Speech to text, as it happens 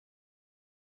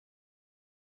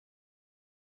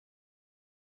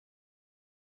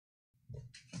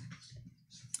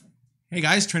Hey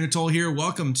guys, Trainer Toll here.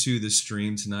 Welcome to the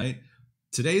stream tonight.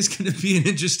 Today's going to be an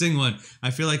interesting one.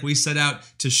 I feel like we set out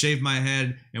to shave my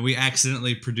head and we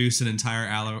accidentally produced an entire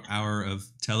hour of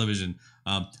television.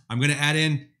 I'm going to add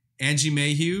in Angie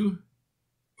Mayhew.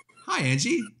 Hi,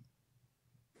 Angie.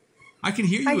 I can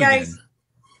hear you Hi, guys. again.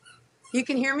 You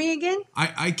can hear me again?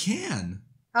 I can.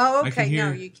 Oh, okay. I can hear,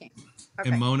 no, you can't. Okay.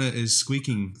 And Mona is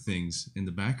squeaking things in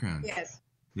the background. Yes.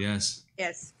 Yes.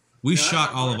 Yes. We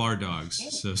shot all of our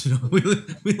dogs, so we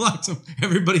locked them.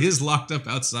 Everybody is locked up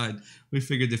outside. We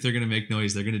figured if they're going to make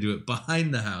noise, they're going to do it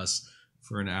behind the house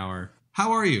for an hour.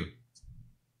 How are you?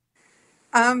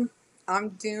 I'm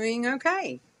doing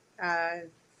okay.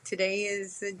 Today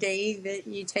is the day that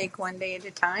you take one day at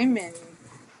a time and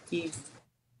you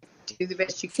do the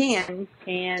best you can.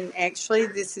 And actually,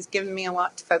 this has given me a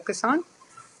lot to focus on.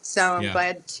 So I'm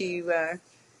glad to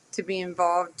be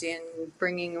involved in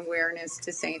bringing awareness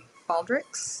to St.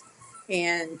 Baldrick's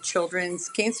and children's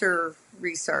cancer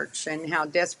research and how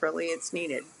desperately it's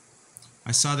needed.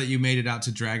 I saw that you made it out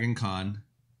to Dragon Con.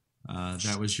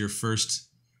 That was your first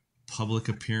public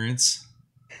appearance.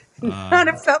 Not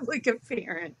a public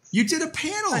appearance. You did a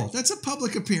panel. That's a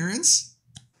public appearance.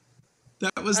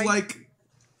 That was like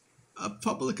a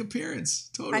public appearance.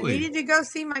 Totally. I needed to go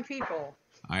see my people.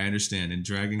 I understand. In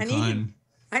Dragon Con.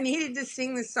 I needed to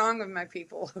sing the song of my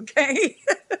people, okay?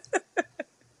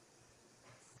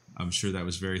 I'm sure that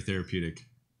was very therapeutic.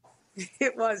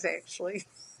 It was, actually.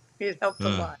 It helped a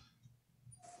lot.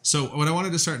 So what I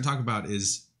wanted to start and talk about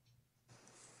is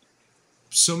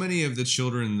so many of the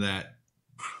children that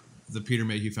the Peter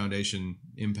Mayhew Foundation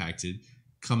impacted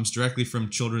comes directly from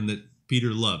children that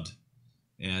Peter loved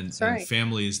and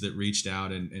families that reached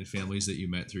out and families that you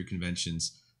met through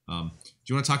conventions. Do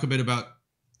you want to talk a bit about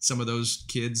some of those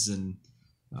kids and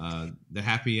the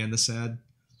happy and the sad?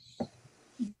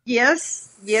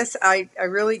 Yes, I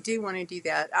really do want to do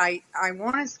that. I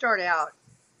want to start out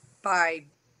by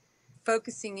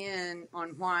focusing in on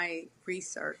why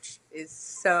research is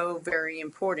so very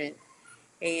important.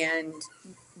 And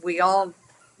we all,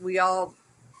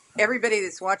 everybody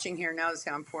that's watching here knows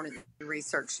how important the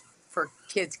research for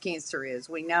kids' cancer is.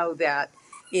 We know that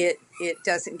it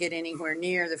doesn't get anywhere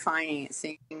near the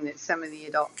financing that some of the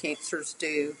adult cancers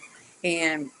do.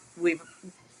 And we've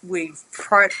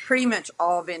pretty much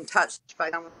all been touched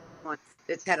by someone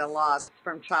that's had a loss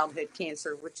from childhood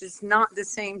cancer, which is not the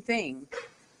same thing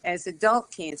as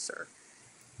adult cancer.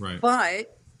 Right.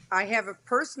 But I have a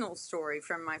personal story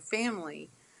from my family.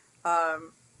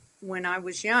 When I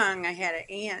was young, I had an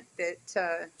aunt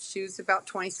that she was about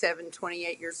 27,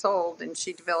 28 years old, and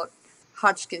she developed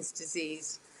Hodgkin's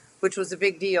disease, which was a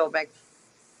big deal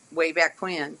way back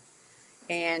when.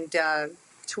 And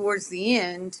towards the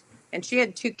end, and she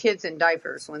had 2 kids in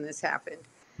diapers when this happened.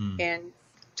 And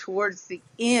towards the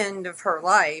end of her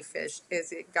life, as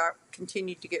it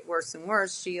continued to get worse and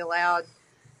worse, she allowed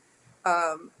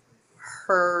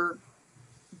her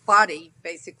body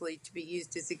basically to be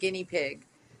used as a guinea pig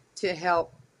to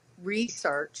help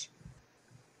research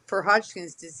for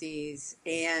Hodgkin's disease.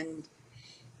 And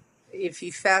if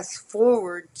you fast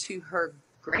forward to her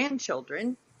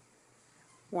grandchildren,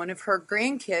 one of her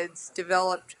grandkids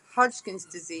developed Hodgkin's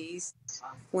disease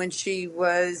when she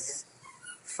was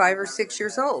 5 or 6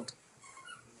 years old.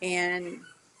 And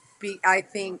I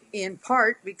think in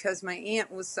part because my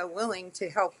aunt was so willing to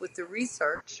help with the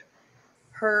research,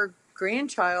 her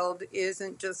grandchild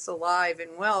isn't just alive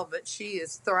and well, but she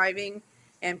is thriving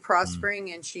and prospering,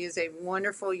 and she is a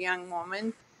wonderful young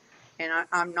woman. And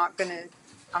I'm not going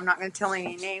to tell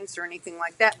any names or anything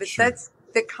like that, but that's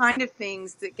the kind of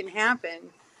things that can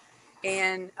happen.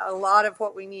 And a lot of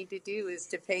what we need to do is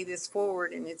to pay this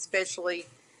forward, and especially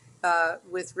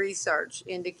with research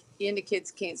into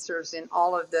kids' cancers and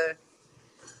all of the.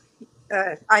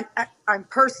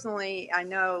 I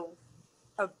know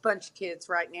a bunch of kids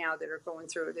right now that are going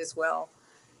through it as well,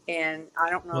 and I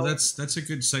don't know. Well, that's a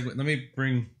good segment. Let me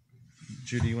bring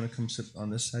Judy. You want to come sit on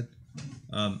this side?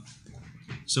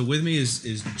 So with me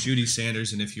is Judy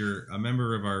Sanders, and if you're a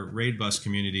member of our Raid Bus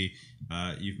community,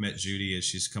 you've met Judy as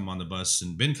she's come on the bus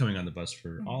and been coming on the bus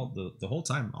for all the whole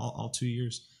time, all 2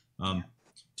 years. Do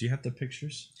you have the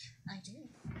pictures? I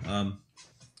do.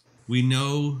 We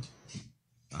know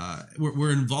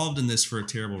we're involved in this for a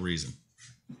terrible reason,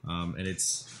 and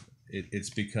it's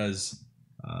because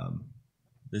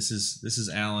this is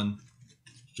Alan,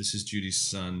 this is Judy's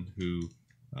son who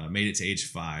made it to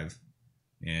age 5,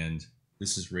 and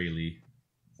this is Rayleigh,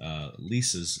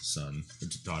 Lisa's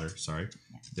daughter. Sorry,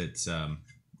 that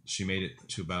she made it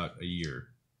to about a year.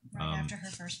 Right after her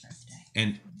first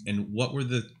birthday. And what were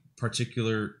the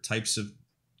particular types of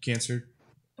cancer?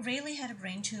 Rayleigh had a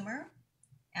brain tumor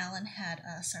Alan had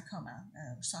a sarcoma,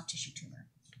 a soft tissue tumor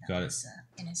that Got it. was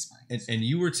in his spine. And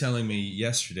you were telling me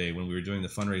yesterday when we were doing the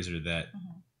fundraiser that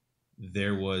Mhm.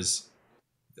 there was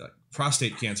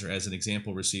prostate cancer, as an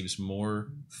example, receives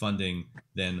more funding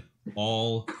than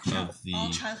all of the all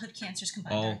childhood cancers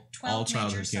combined. all- There are 12 all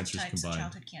childhood major cancers subtypes combined. of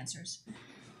childhood cancers,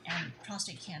 and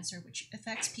prostate cancer, which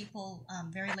affects people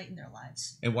very late in their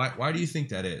lives. And why do you think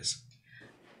that is?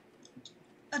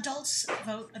 Adults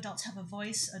vote. Adults have a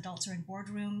voice. Adults are in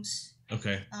boardrooms.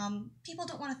 Okay. People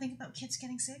don't want to think about kids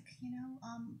getting sick.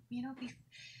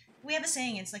 We have a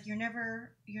saying. It's like you're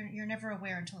never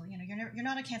aware until you're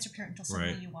not a cancer parent until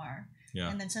suddenly Right. you are. Yeah.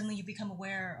 And then suddenly you become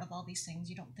aware of all these things.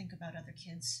 You don't think about other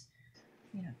kids.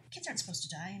 Kids aren't supposed to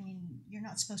die. I mean, you're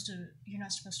not supposed to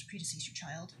predecease your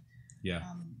child.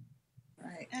 Yeah.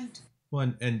 Right. And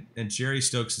Well, and Jerry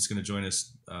Stokes is going to join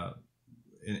us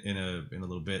in a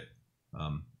little bit.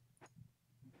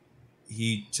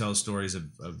 He tells stories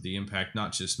of the impact,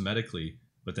 not just medically,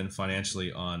 but then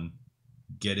financially, on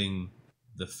getting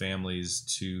the families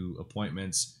to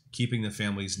appointments, keeping the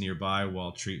families nearby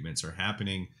while treatments are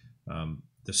happening.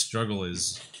 The struggle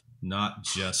is not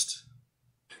just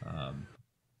a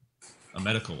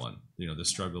medical one. The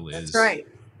struggle That's is right.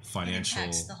 financial. it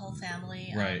impacts the whole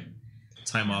family. Right.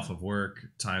 Time off of work,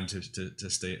 time to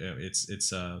stay.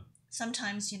 It's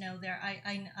Sometimes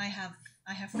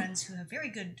I have friends who have very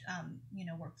good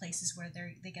workplaces where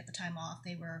they get the time off.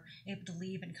 They were able to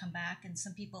leave and come back, and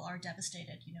some people are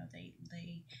devastated.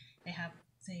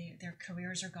 Their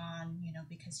careers are gone.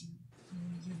 Because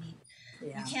you need.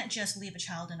 Yeah. You can't just leave a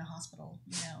child in a hospital.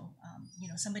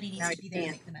 Somebody needs No, to be you there to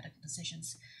can't. make the medical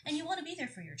decisions, and you want to be there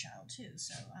for your child too.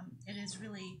 So it is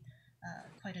really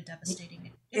quite a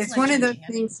devastating. It's one of those life-changing.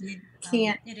 I mean, things you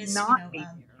can't it is, not be.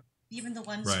 even the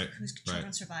ones Right, whose right.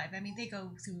 children survive. I mean, they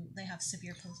have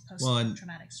severe Well, and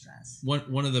post-traumatic stress.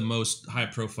 one of the most high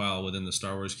profile within the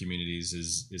Star Wars communities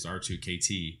is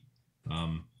R2KT,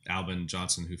 Albin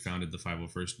Johnson, who founded the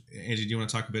 501st. Angie, do you want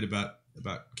to talk a bit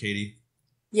about Katie?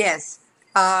 Yes.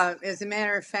 As a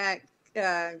matter of fact,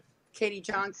 Katie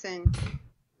Johnson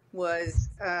was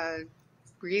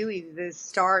really the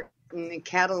start and the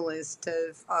catalyst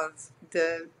of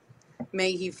the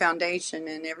Mayhew Foundation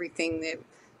and everything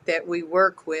that we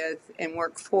work with and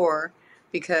work for,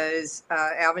 because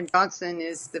Alvin Johnson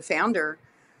is the founder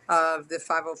of the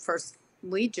 501st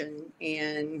Legion,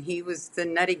 and he was the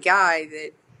nutty guy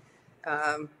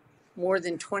that more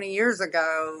than 20 years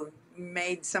ago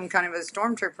made some kind of a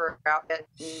stormtrooper outfit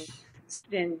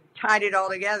and tied it all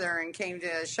together and came to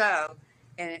a show.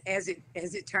 And as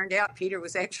it turned out, Peter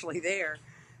was actually there.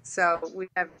 So we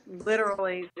have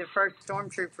literally the first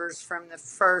stormtroopers from the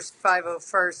first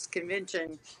 501st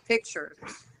convention picture.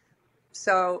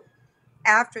 So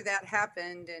after that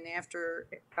happened, and after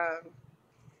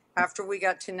we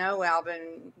got to know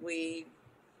Alvin, we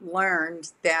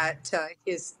learned that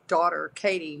his daughter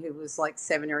Katie, who was like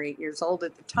 7 or 8 years old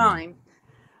at the time,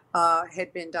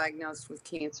 had been diagnosed with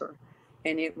cancer,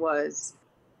 and it was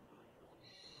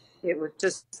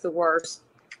just the worst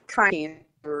kind of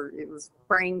cancer. It was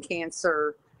brain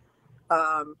cancer.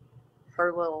 Her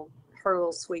little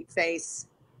sweet face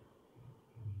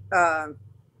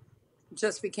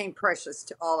just became precious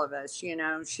to all of us.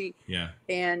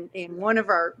 And one of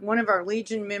our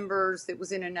Legion members that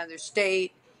was in another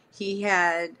state, he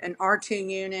had an R2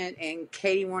 unit, and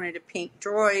Katie wanted a pink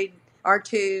droid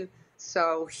R2,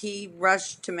 so he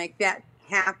rushed to make that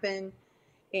happen.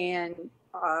 And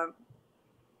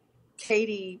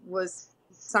Katie was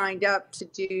signed up to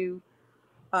do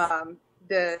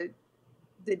the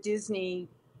Disney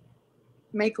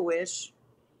Make-A-Wish,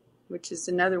 which is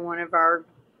another one of our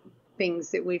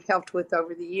things that we've helped with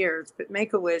over the years. But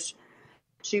Make-A-Wish,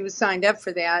 she was signed up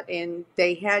for that, and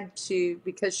they had to,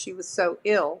 because she was so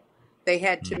ill, they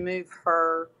had to move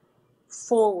her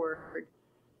forward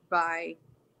by,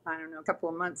 I don't know, a couple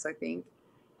of months, I think.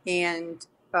 And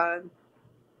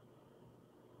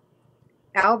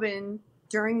Alvin,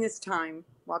 during this time,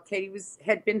 while Katie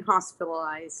had been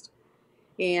hospitalized,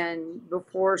 and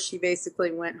before she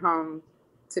basically went home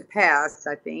to pass,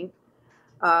 I think,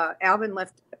 Alvin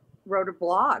wrote a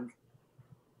blog,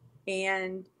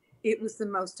 and it was the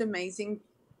most amazing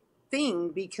thing,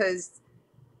 because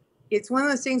it's one of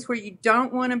those things where you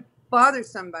don't want to bother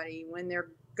somebody when they're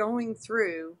going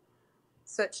through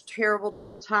such terrible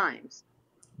times.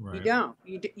 Right.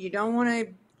 You don't want to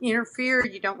interfere.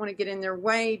 You don't want to get in their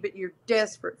way, but you're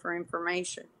desperate for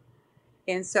information.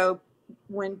 And so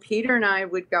when Peter and I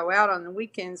would go out on the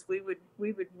weekends, we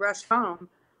would rush home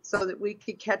so that we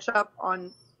could catch up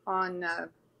on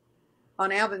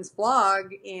Alvin's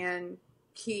blog and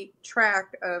keep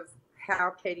track of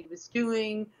how Katie was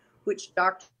doing, which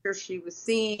doctor she was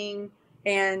seeing.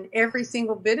 And every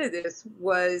single bit of this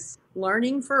was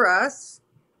learning for us.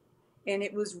 And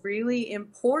it was really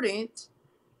important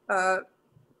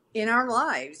in our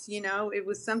lives. It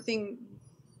was something,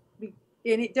 and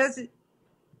it doesn't,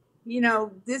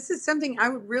 this is something I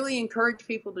would really encourage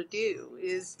people to do,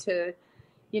 is to,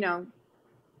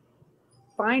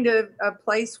 find a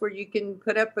place where you can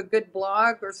put up a good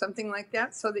blog or something like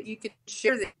that, so that you can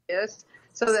share this,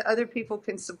 so that other people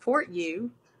can support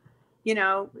you.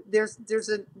 There's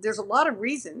a lot of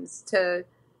reasons to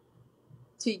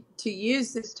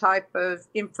use this type of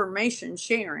information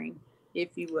sharing,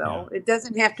 if you will. Yeah. It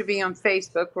doesn't have to be on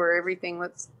Facebook where everything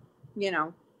looks,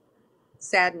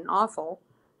 sad and awful,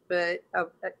 but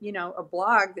a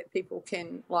blog that people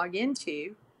can log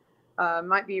into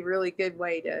might be a really good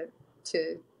way to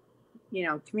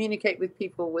communicate with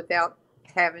people without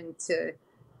having to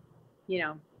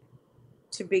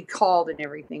to be called and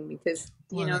everything, because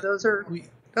those are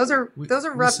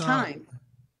rough times.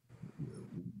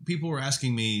 People were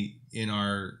asking me in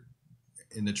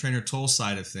the Trainer Toll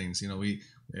side of things. The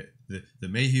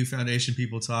Mayhew Foundation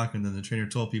people talk, and then the Trainer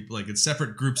Toll people, like, it's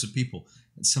separate groups of people.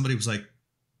 And somebody was like,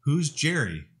 "Who's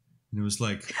Jerry?" And it was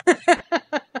like,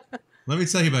 let me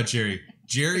tell you about Jerry.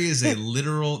 Jerry is a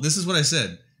literal, this is what I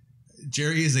said.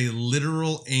 Jerry is a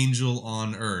literal angel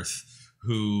on earth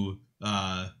who,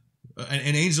 an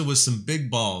angel with some big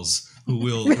balls who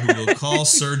will call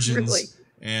surgeons Really?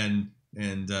 and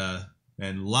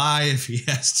lie if he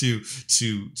has to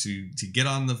get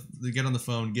on the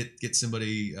phone, get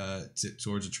somebody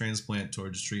towards a transplant,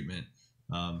 towards treatment,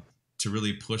 to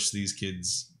really push these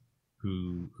kids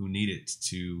who need it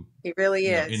to, It really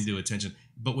is, into attention,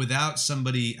 but without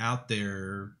somebody out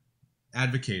there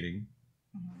advocating,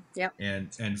 yep,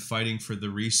 and fighting for the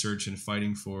research and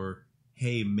fighting for,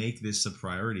 hey, make this a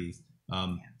priority.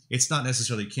 It's not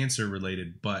necessarily cancer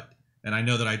related, and I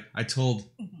know that I told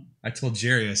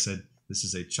Jerry, I said, this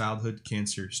is a childhood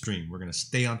cancer stream. We're going to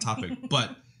stay on topic.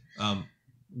 But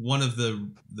one of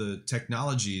the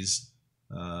technologies,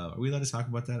 are we allowed to talk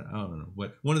about that? I don't know.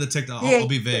 What one of the I'll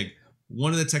be vague.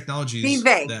 One of the technologies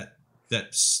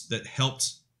that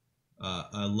helped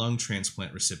a lung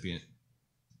transplant recipient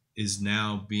is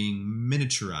now being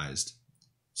miniaturized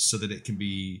so that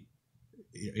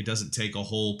it doesn't take a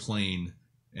whole plane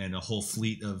and a whole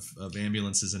fleet of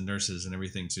ambulances and nurses and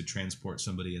everything to transport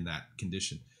somebody in that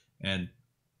condition. And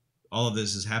all of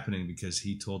this is happening because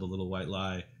he told a little white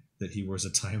lie that he was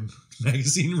a Time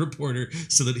magazine reporter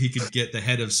so that he could get the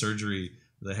head of surgery,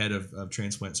 the head of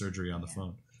transplant surgery on the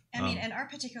phone. I mean, and our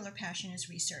particular passion is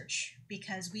research,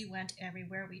 because we went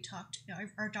everywhere. We talked.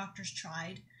 Our doctors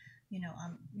tried.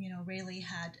 Rayleigh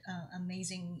had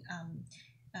amazing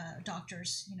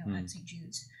doctors. At St.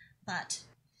 Jude's, but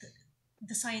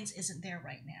the science isn't there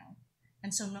right now,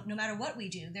 and so no matter what we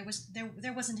do, there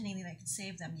wasn't anything that could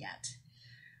save them yet.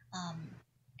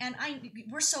 And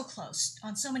we're so close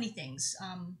on so many things.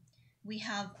 We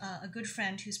have a good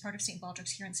friend who's part of St.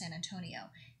 Baldrick's here in San Antonio.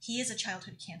 He is a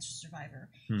childhood cancer survivor.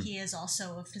 He is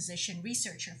also a physician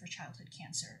researcher for childhood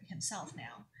cancer himself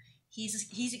now.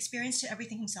 He's experienced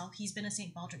everything himself. He's been a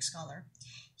St. Baldrick scholar.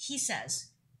 He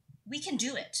says, we can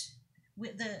do it.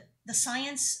 The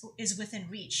science is within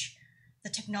reach. The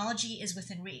technology is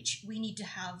within reach. We need to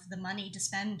have the money to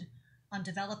spend on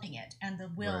developing it and the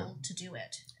will to do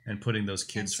it. And putting those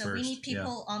kids so first. We need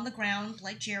people on the ground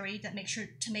like Jerry that make sure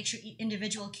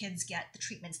individual kids get the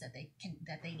treatments that they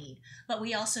need. But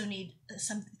we also need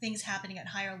some things happening at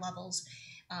higher levels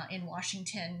in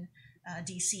Washington,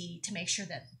 D.C. to make sure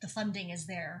that the funding is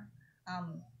there.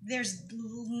 There's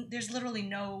literally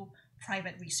no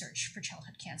private research for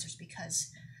childhood cancers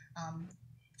because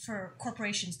for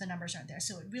corporations the numbers aren't there.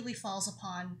 So it really falls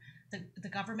upon the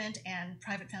government and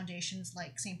private foundations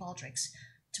like St. Baldrick's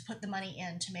to put the money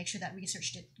in to make sure that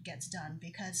research gets done,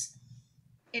 because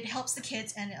it helps the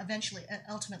kids and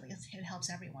ultimately it helps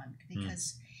everyone,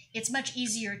 because it's much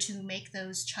easier to make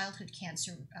those childhood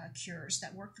cancer cures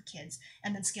that work for kids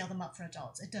and then scale them up for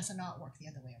adults. It does not work the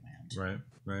other way around.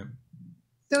 Right.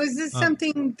 So is this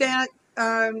something that,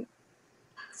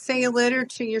 say, a letter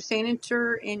to your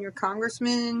senator and your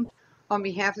congressman on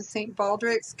behalf of St.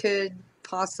 Baldrick's could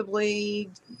possibly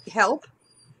help?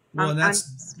 Well, and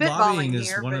that's lobbying is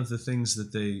here, one of the things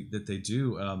that they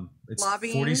do. It's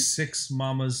lobbying. 46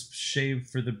 Mamas Shave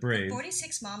for the Brave.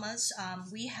 46 Mamas.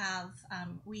 We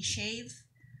shave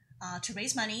to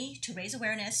raise money, to raise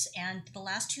awareness, and the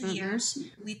last 2 years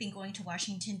we've been going to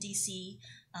Washington D.C.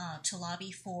 To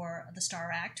lobby for the STAR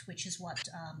Act, which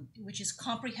is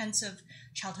comprehensive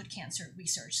childhood cancer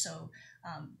research. So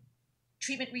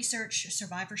treatment research,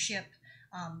 survivorship,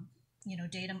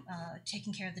 data,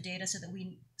 taking care of the data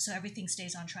so everything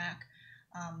stays on track.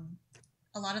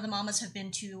 A lot of the mamas have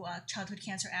been to Childhood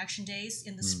Cancer Action Days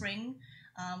in the spring,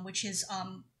 which is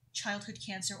childhood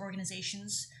cancer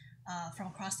organizations from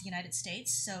across the United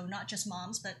States. So not just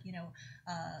moms, but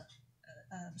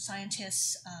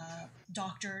scientists,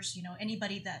 doctors,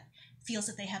 anybody that feels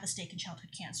that they have a stake in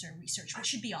childhood cancer research, which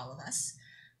should be all of us.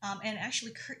 And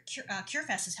actually,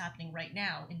 CureFest is happening right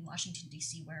now in Washington,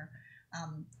 D.C., where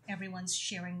everyone's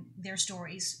sharing their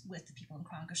stories with the people in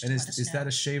Congress. And is that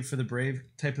a Shave for the Brave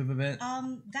type of event?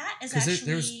 That is because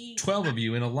actually there's 12 of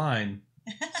you in a line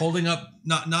holding up,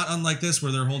 not unlike this,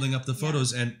 where they're holding up the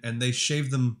photos, and they shave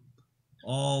them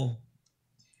all.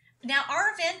 Now our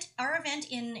event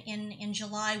in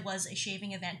July was a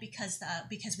shaving event because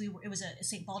it was a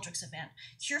St. Baldrick's event.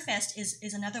 CureFest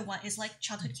is another one, is like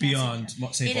childhood cancer. Beyond St.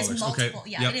 Baldrick's. It is multiple. Okay.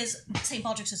 Yeah, Yep. it is. St.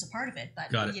 Baldrick's is a part of it, but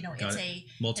Got it.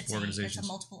 Multiple organizations. It's a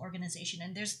multiple organization,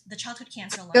 and there's the Childhood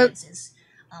Cancer Alliance is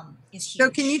huge. So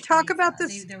can you talk about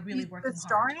this? They're really working the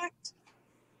STAR hard. Act?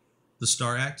 The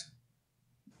STAR Act.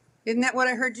 Isn't that what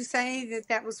I heard you say?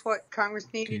 That was what Congress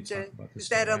needed to. Is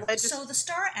that a legislation? So the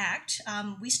STAR Act,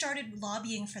 we started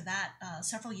lobbying for that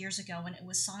several years ago, and it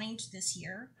was signed this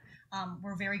year.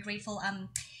 We're very grateful.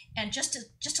 And just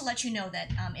to let you know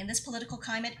that in this political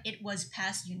climate, it was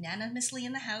passed unanimously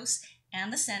in the House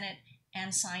and the Senate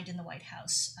and signed in the White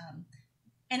House,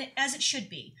 and as it should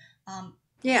be.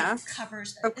 Yeah, it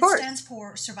covers. Of course. It stands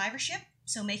for survivorship.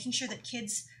 So making sure that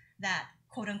kids that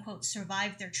quote unquote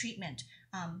survive their treatment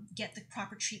get the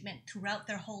proper treatment throughout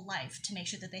their whole life to make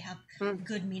sure that they have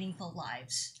good, meaningful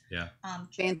lives. Yeah.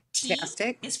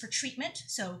 Fantastic. T is for treatment.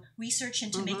 So research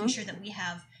into making sure that we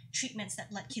have treatments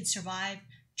that let kids survive,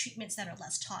 treatments that are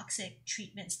less toxic,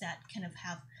 treatments that kind of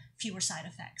have fewer side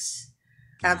effects.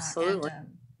 Absolutely.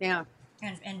 Yeah.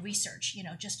 And research,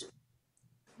 just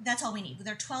that's all we need.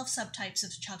 There are 12 subtypes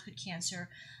of childhood cancer.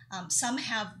 Some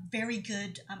have very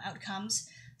good outcomes.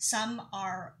 Some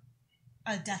are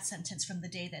a death sentence from the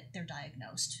day that they're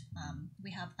diagnosed.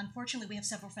 Unfortunately, we have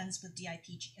several friends with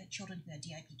DIPG, children who had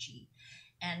DIPG,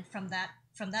 and from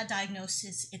that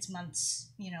diagnosis, it's months,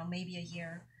 maybe a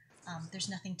year. There's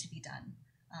nothing to be done,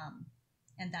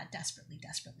 and that desperately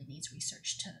needs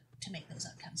research to make those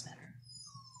outcomes better.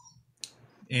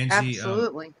 Angie,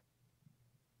 absolutely.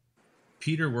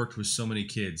 Peter worked with so many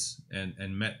kids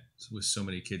and met with so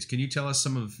many kids. Can you tell us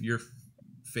some of your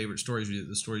favorite stories,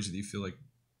 the stories that you feel like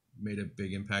made a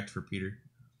big impact for Peter?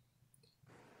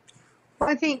 Well,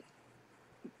 I think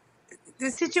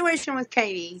the situation with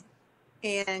Katie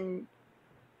and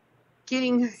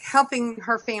helping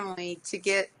her family to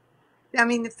get,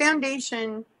 the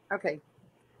foundation. Okay.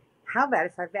 How about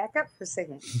if I back up for a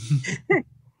second?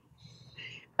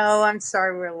 Oh, I'm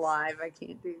sorry. We're live. I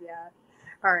can't do that.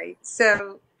 All right.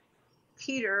 So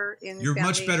Peter in the You're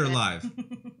foundation, much better live.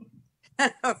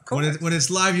 Of course. When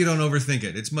it's live, you don't overthink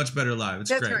it. It's much better live.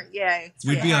 It's That's great. right. Yeah.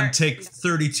 We'd be on take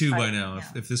 32 by Right. now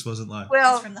Yeah. if this wasn't live.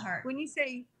 Well, It's from the heart. when you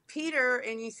say Peter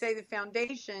and you say the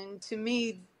foundation, to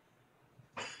me,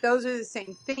 those are the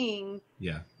same thing.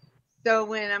 Yeah. So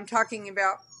when I'm talking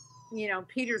about,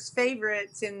 Peter's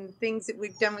favorites and things that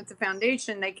we've done with the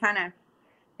foundation, they kind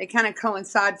of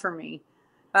coincide for me.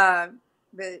 But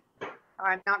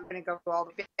I'm not going to go all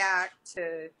the way back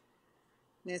to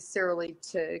necessarily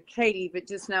to Katie, but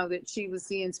just know that she was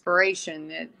the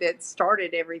inspiration that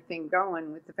started everything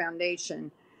going with the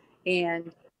foundation.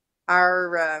 And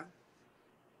our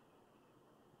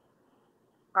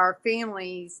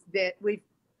families that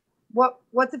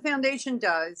what the foundation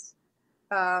does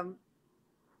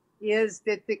is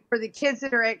that for the kids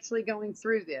that are actually going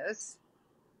through this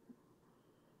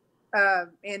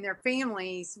and their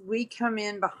families, we come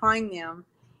in behind them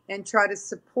and try to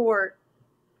support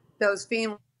those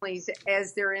families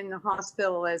as they're in the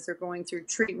hospital, as they're going through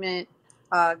treatment.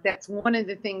 That's one of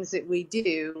the things that we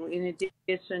do, in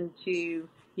addition to,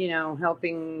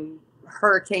 helping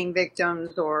hurricane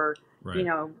victims or, Right.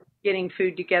 Getting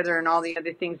food together and all the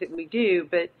other things that we do.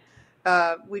 But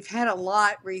we've had a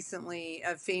lot recently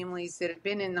of families that have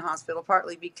been in the hospital,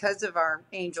 partly because of our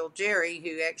angel Jerry,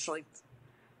 who actually,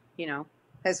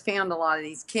 has found a lot of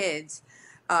these kids.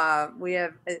 We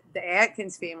have the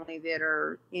Atkins family that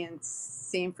are in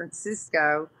San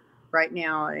Francisco right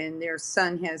now, and their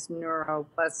son has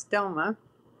neuroblastoma.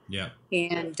 Yeah.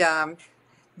 And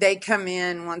they come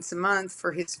in once a month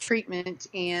for his treatment,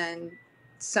 and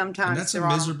sometimes And that's a they're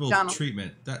on miserable Donald-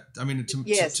 treatment.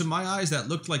 Yes. To my eyes, that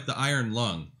looked like the iron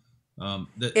lung.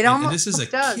 It almost this is a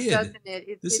does, kid. doesn't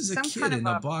it? This it's is a some kid kind in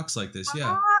of a box like this.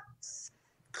 Yeah. box,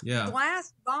 Yeah.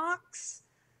 glass box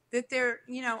that they're,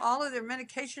 all of their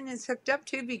medication is hooked up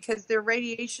to because their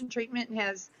radiation treatment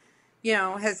has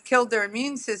killed their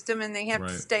immune system and they have to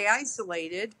Right. stay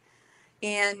isolated.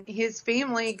 And his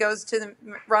family goes to the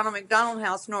Ronald McDonald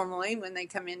House normally when they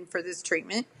come in for this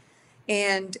treatment.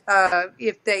 And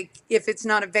if it's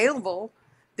not available,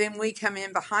 then we come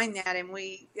in behind that and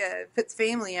we put the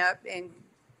family up and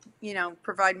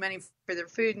provide money for their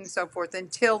food and so forth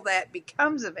until that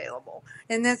becomes available.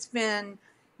 And that's been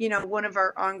one of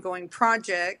our ongoing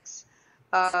projects.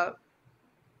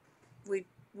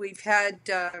 We've had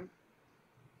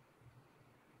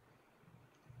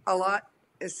a lot.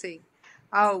 Let's see.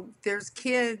 Oh, there's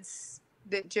kids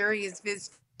that Jerry has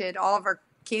visited, all of our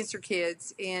cancer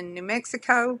kids in New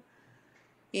Mexico,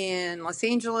 in Los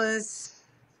Angeles.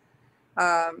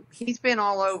 He's been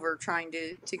all over trying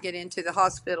to get into the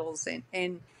hospitals,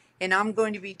 and I'm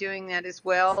going to be doing that as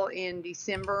well in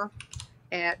December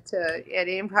at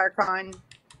EmpireCon.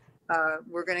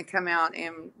 We're going to come out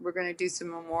and we're going to do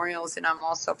some memorials, and I'm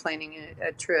also planning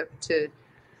a trip to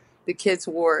the kids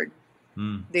ward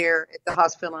there at the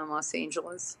hospital in Los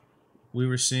Angeles. We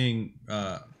were seeing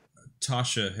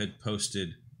Tasha had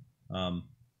posted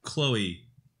Chloe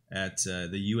at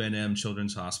the UNM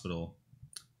Children's Hospital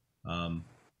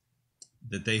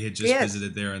that they had just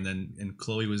visited there, and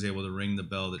Chloe was able to ring the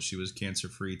bell that she was cancer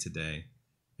free today.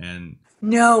 And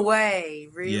no way,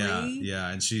 really? Yeah,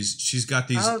 and she's got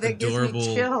these that adorable. Gives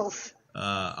me chills.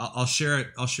 I'll share it.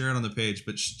 I'll share it on the page.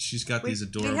 But she's got these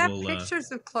adorable. We have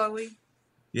pictures of Chloe.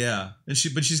 Yeah, and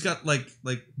she's got like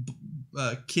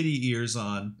kitty ears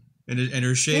on and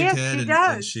her shaved head,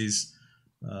 and she's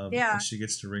and she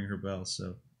gets to ring her bell.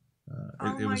 So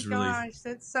it was really. Oh my gosh,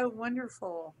 that's so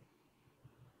wonderful.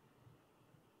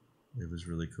 It was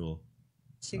really cool.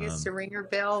 She gets to ring her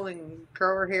bell and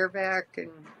grow her hair back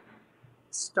and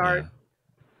start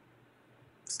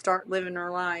living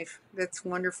her life. That's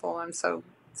wonderful. I'm so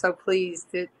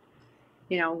pleased that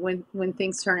when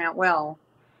things turn out well,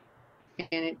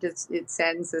 and it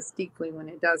saddens us deeply when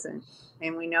it doesn't,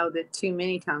 and we know that too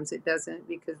many times it doesn't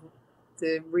because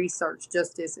the research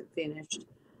just isn't finished,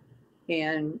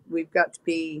 and we've got to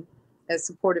be as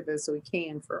supportive as we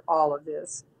can for all of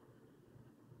this.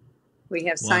 We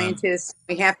have scientists.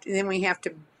 We have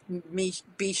to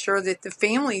be sure that the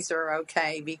families are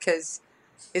okay, because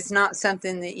it's not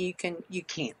something that you can't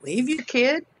leave your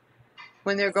kid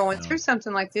when they're going through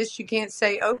something like this. You can't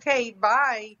say, "Okay,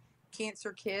 bye,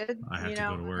 cancer kid." I have to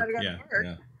go to work.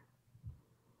 Yeah.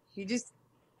 You just,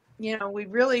 we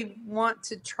really want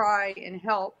to try and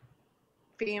help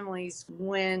families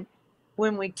when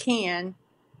we can,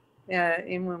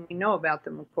 and when we know about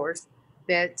them, of course.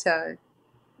 That.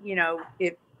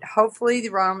 If hopefully the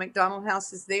Ronald McDonald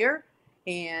House is there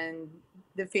and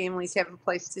the families have a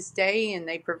place to stay and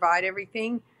they provide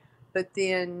everything, but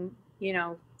then,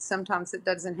 sometimes it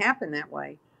doesn't happen that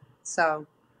way. So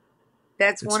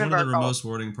that's one of the our most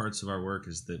rewarding parts of our work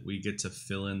is that we get to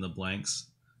fill in the blanks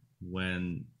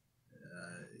when,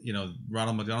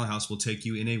 Ronald McDonald House will take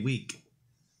you in a week.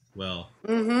 Well,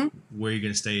 where are you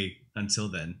going to stay until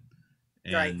then?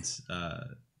 And,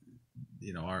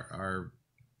 our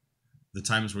the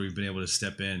times where we've been able to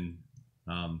step in,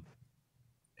 and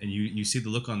you see the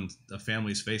look on a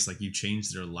family's face, like you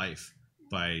changed their life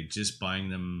by just buying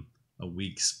them a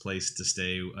week's place to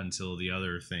stay until the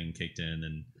other thing kicked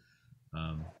in,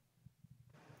 and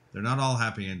they're not all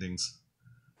happy endings.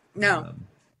 No,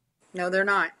 they're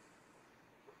not.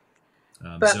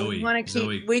 But Zoe,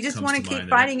 we just want to keep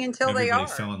fighting until they are.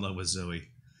 Everybody fell in love with Zoe.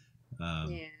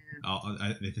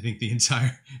 I think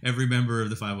every member of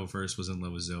the 501st was in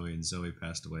love with Zoe, and Zoe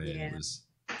passed away. Yeah. And it was,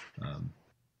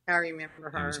 I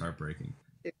remember her. It was heartbreaking.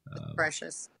 It was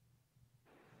precious.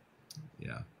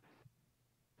 Yeah.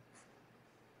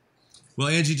 Well,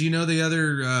 Angie, do you know the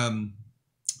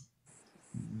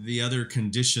other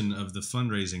condition of the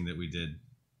fundraising that we did?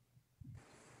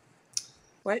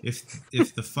 What? If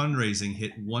the fundraising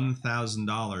hit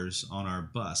 $1,000 on our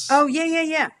bus. Oh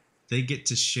yeah. They get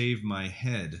to shave my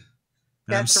head.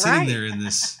 And That's I'm sitting right. there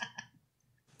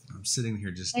I'm sitting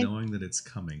here just knowing that it's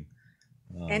coming.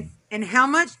 And how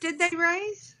much did they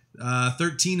raise?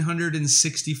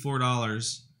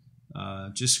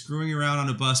 $1,364. Just screwing around on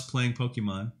a bus playing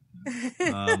Pokemon.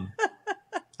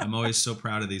 I'm always so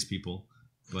proud of these people.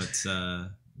 But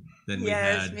then we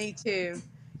had... me too.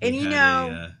 And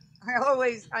I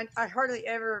hardly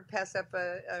ever pass up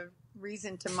a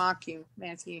reason to mock you,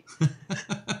 Matthew.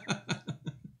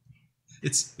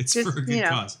 It's just, for a good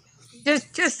cause.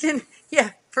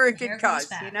 For a good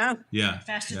cause, Yeah.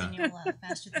 Faster than you'll think.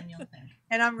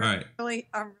 And I'm really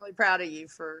proud of you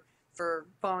for for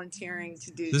volunteering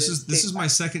to do This this. is my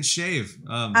second shave.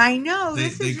 I know. They,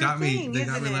 this they is got your me thing, they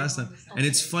got isn't me it? last time, and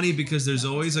it's funny because there's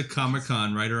always a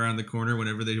Comic-Con right around the corner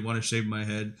whenever they want to shave my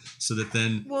head, so that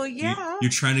then Well, yeah.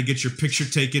 you're trying to get your picture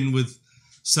taken with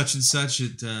such and such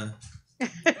at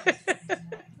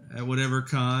whatever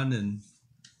con. And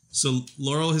so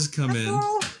Laurel has come in.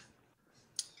 Well,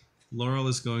 Laurel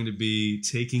is going to be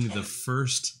taking the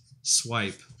first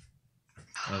swipe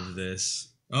of this.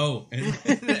 Oh, and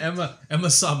Emma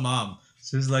saw Mom.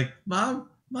 She was like, Mom,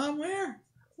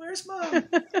 where's Mom?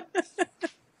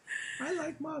 I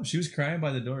like Mom. She was crying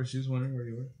by the door. She was wondering where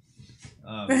you were.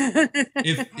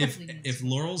 If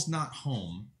Laurel's not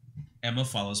home, Emma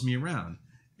follows me around.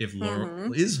 If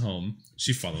Laurel is home,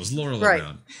 she follows Laurel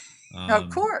around. of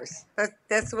course.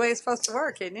 That's the way it's supposed to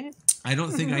work, isn't it? I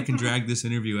don't think I can drag this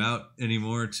interview out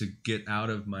anymore to get out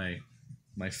of my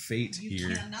fate You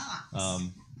here. cannot.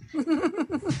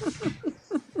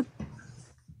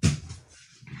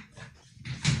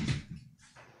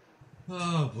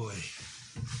 Oh boy.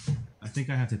 I think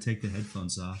I have to take the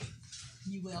headphones off.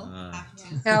 You will have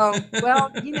to. No,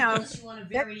 well, Unless you want a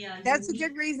very, that's a unique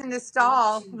good reason to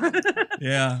stall.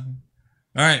 Yeah.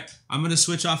 All right. I'm going to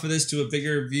switch off of this to a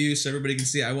bigger view so everybody can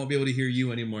see. I won't be able to hear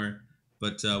you anymore,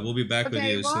 but we'll be back with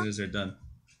Okay, you as well, soon as they're done.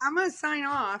 I'm going to sign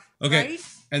off. Okay. Right?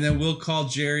 And then we'll call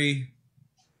Jerry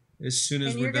as soon as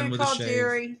And we're you're done going to with call the shave.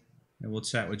 Jerry. And we'll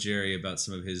chat with Jerry about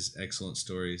some of his excellent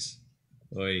stories.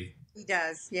 Oi. He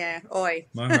does, yeah. Oi.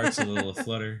 My heart's a little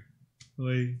aflutter.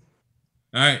 Oi.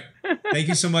 All right. Thank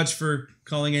you so much for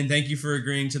calling in. Thank you for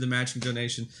agreeing to the matching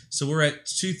donation. So we're at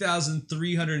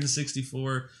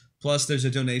 2,364. Plus, there's a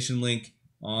donation link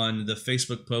on the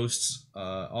Facebook posts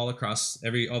all across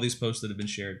all these posts that have been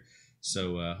shared.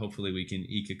 So hopefully we can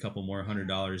eke a couple more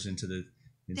 $100 into the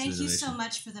Thank donation. you so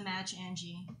much for the match,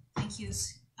 Angie. Thank you.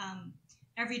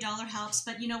 Every dollar helps,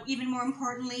 but even more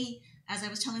importantly, as I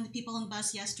was telling the people on the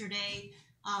bus yesterday,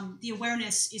 the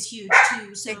awareness is huge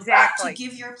too. So Exactly. to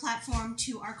give your platform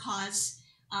to our cause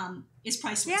is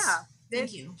priceless. Yeah.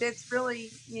 Thank you. That's really,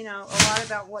 a lot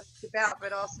about what it's about,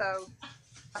 but also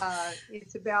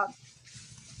it's about,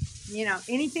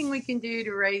 anything we can do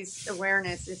to raise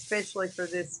awareness, especially for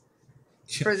this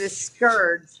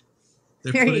scourge.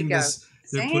 They're There you putting go. this.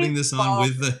 They're Same putting this on fault.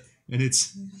 with and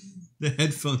it's the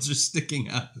headphones are sticking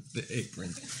out of the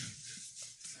apron.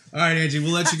 All right, Angie,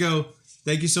 we'll let you go.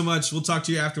 Thank you so much. We'll talk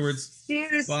to you afterwards.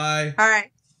 Cheers. Bye. All right.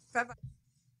 Bye-bye.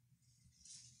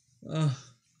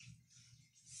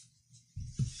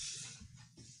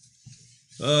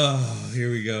 Oh, here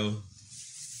we go.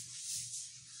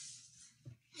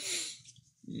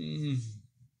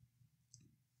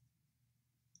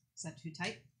 Is that too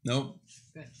tight? Nope.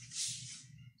 Good.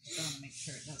 I want to make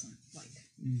sure it doesn't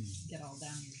get all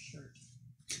down your shirt.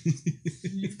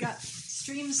 You've got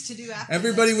streams to do after.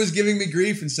 Everybody this. was giving me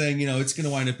grief and saying, it's going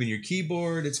to wind up in your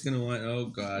keyboard. It's going to wind. Oh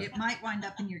God. It might wind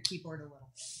up in your keyboard a little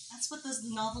bit. That's what those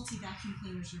novelty vacuum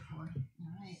cleaners are for.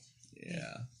 All right.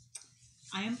 Yeah.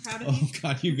 I am proud of Oh you.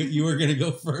 God, you were going to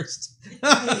go first. She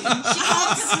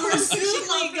called for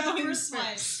the first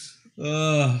swipe. Ugh.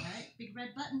 All right, big red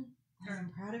button.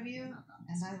 I'm proud of you,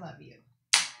 and I love you.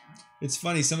 It's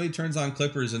funny. Somebody turns on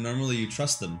clippers, and normally you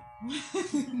trust them.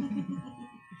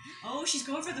 Oh, she's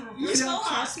going for the You reverse don't mohawk.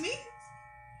 trust me?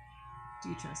 Do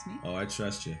you trust me? Oh, I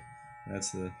trust you.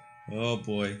 That's the. Oh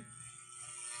boy.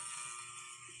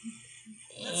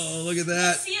 Oh, look at that.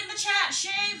 Let's see it in the chat.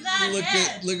 Shave that Look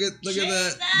head. at look at Shave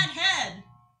that. that head.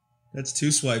 That's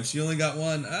 2 swipes. You only got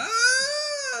 1. Ah!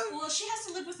 Well, she has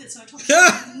to live with it, so I told her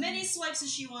as many swipes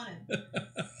as she wanted.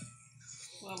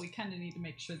 Well, we kind of need to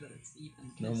make sure that it's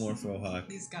even. No more faux hawk.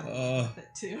 He's got to Oh. live with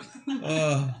it too.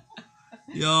 Oh,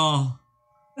 y'all.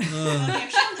 Ugh. Okay,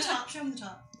 show him the top. Show him the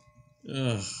top.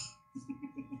 Ugh.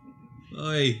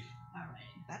 Oi, All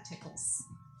right. That tickles.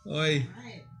 oi. All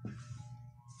right.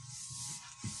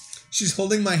 She's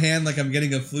holding my hand like I'm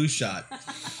getting a flu shot. Love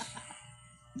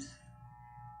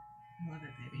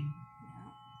it, baby.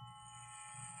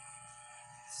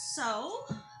 So,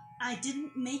 I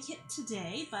didn't make it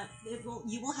today, but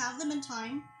you will have them in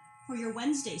time for your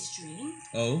Wednesday stream.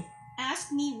 Oh,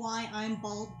 Ask me why I'm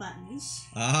bald buttons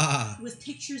ah, with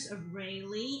pictures of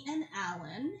Rayleigh and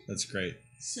Alan, that's great.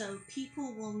 so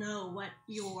people will know what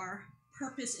your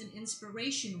purpose and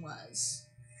inspiration was.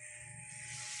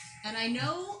 And I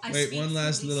know I Wait, speak one for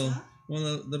last Lisa.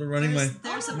 little running my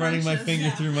There's a running my bunch of- finger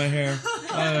yeah. through my hair. Oh,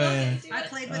 yeah. Do I it.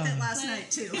 played with it last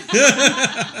night too.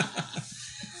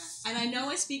 And I know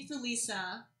I speak for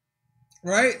Lisa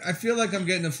Right? I feel like I'm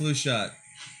getting a flu shot.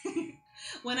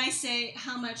 when I say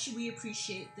how much we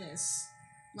appreciate this.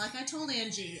 Like I told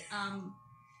Angie,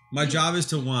 My job is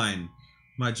to whine.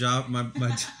 My job, my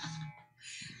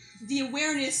The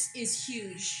awareness is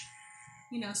huge.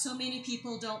 You know, so many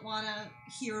people don't want to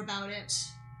hear about it.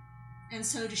 And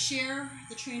so to share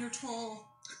the Trainer Toll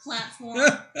platform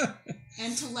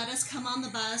and to let us come on the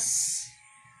bus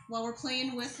while we're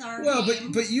playing with our well,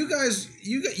 game. but you guys,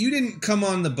 you didn't come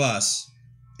on the bus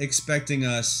expecting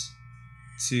us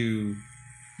to.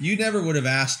 You never would have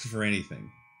asked for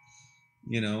anything,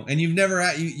 you know, and you've never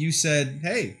you said,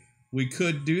 hey, we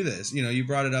could do this. You know, you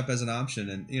brought it up as an option,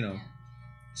 and you know,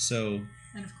 so.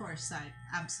 And of course, I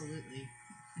absolutely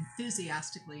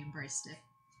enthusiastically embraced it.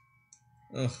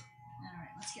 Ugh. All right,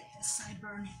 let's get this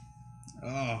sideburn.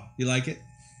 Oh, you like it?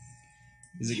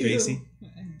 Is it greasy?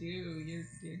 I do.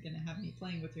 You're gonna have me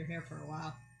playing with your hair for a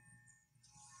while.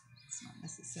 It's not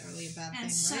necessarily a bad thing,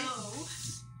 And so,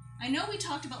 right? I know we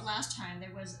talked about last time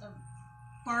there was a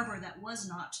barber that was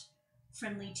not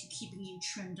friendly to keeping you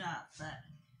trimmed up, but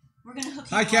we're gonna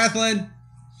hook you Hi, up. Kathleen.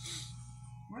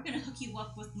 We're gonna hook you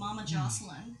up with Mama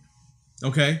Jocelyn.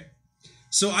 Okay.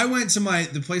 So I went to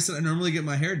the place that I normally get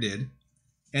my hair did,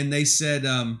 and they said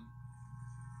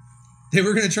they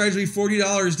were going to charge me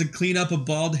 $40 to clean up a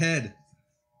bald head.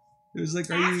 It was like,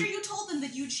 After you told them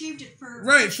that you'd shaved it for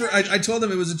right? for I told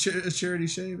them it was a charity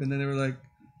shave, and then they were like,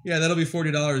 yeah, that'll be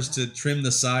 $40 to trim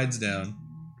the sides down.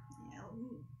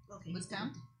 Yeah, okay. Look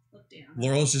down. Look down.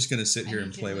 Laurel's just going to sit I here need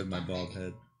and you play to with look my down, bald baby.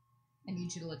 head. I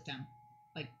need you to look down.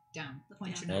 Like down. Look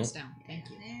Point down. your nose Oh. down. Thank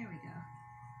you. There we go.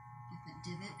 Get that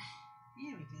divot.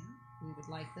 There we go. We would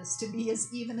like this to be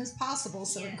as even as possible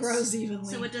so Yes. it grows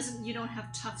evenly. So it doesn't. You don't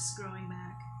have tufts growing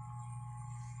back.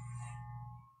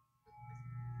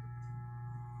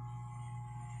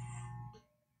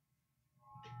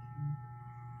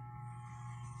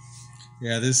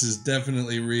 Yeah, this is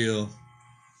definitely real.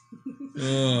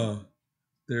 Oh,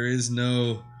 there is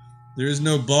no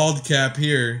bald cap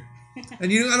here,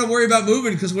 and you don't got to worry about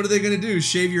moving because what are they going to do?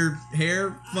 Shave your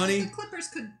hair funny? The clippers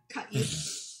could cut you.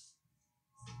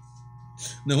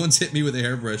 No one's hit me with a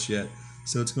hairbrush yet,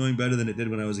 so it's going better than it did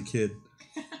when I was a kid.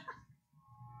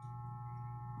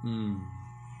 Hmm.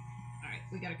 All right,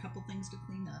 we got a couple things to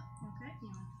clean up. Okay. You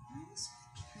want this?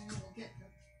 And we'll get the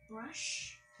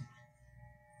brush.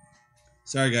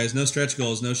 Sorry guys, no stretch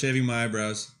goals, no shaving my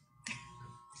eyebrows.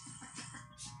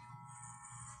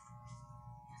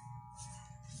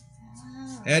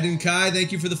 Ed and Kai,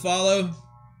 thank you for the follow.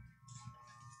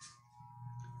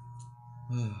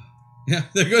 Yeah,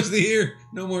 there goes the ear.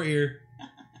 No more ear.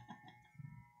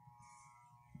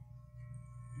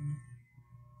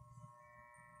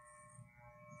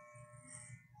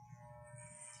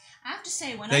 I have to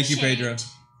say, when Thank I you, shaved, Pedro.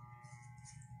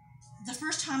 the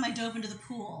first time I dove into the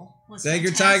pool was Thank you,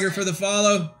 fantastic. Tiger, for the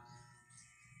follow.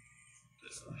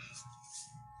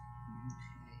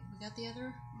 We got the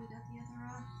other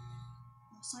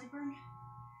sideburn.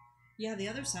 Yeah, the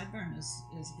other sideburn is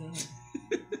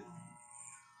good.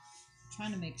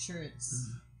 Trying to make sure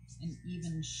it's an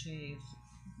even shave.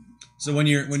 So when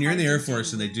you're in the hard Air to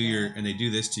Force do and they with do that. and they do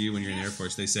this to you when you're in the Air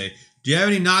Force, they say, "Do you have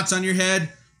any knots on your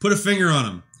head? Put a finger on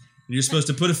them." And you're supposed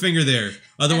to put a finger there,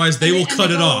 otherwise they will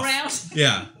cut it go off. around.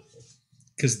 Yeah,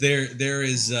 because there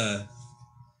is. Yeah, there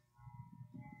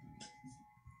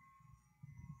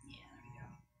we go.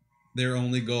 Their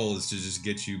only goal is to just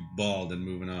get you bald and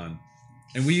moving on.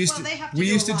 And we used Well, they have to to do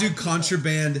a do lot of people.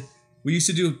 contraband. We used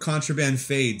to do contraband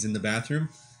fades in the bathroom.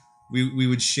 We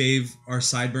would shave our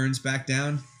sideburns back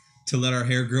down to let our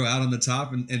hair grow out on the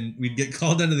top, and we'd get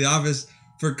called into the office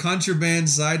for contraband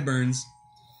sideburns.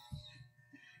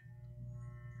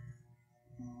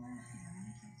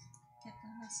 Get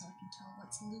that so I can tell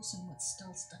what's loose and what's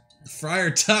still stuck to it. Friar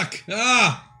Tuck.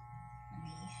 Ah,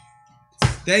 Let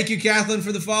me get thank you, Kathleen,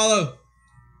 for the follow.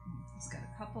 It's got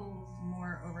a couple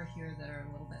more over here that are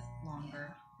a little bit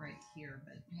longer right here,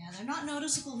 but Yeah, they're not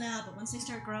noticeable now, but once they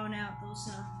start growing out, those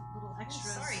little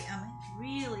extras Emma.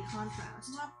 really contrast.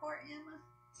 My poor Emma.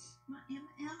 My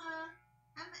Emma.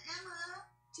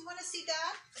 Do you want to see Dad?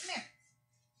 Come here.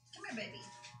 Come here, baby.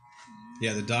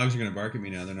 Yeah, the dogs are gonna bark at me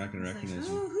now. They're not gonna It's like, recognize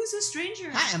me. oh, who's this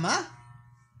stranger? Emma.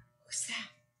 Who's that?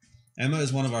 Emma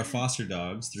is one of our foster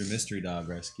dogs through Mystery Dog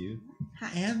Rescue.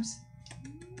 Hi, Ems.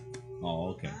 Oh,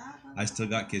 okay. I still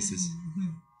got kisses.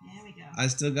 There we go. I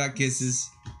still got kisses.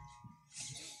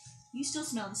 You still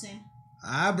smell the same.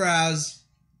 Eyebrows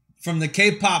from the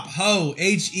K-pop Ho,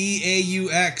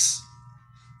 Heaux.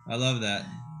 I love that.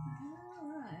 All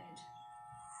right.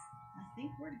 I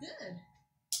think we're good.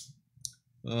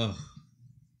 Ugh.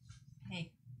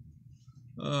 Hey.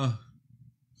 Ugh.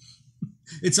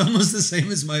 It's almost the same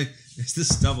as the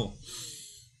stubble.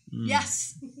 Mm.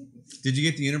 Yes. Did you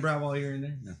get the unibrow while you were in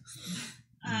there? No.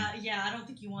 Yeah, I don't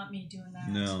think you want me doing that.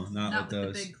 No, not Not with with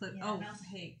those. the big clip. Yeah, Oh, no.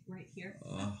 hey, right here.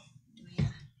 Oh. Yeah.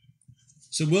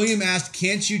 So William asked,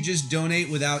 "Can't you just donate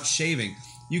without shaving?"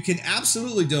 You can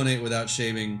absolutely donate without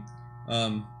shaving.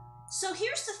 So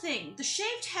here's the thing: the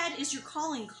shaved head is your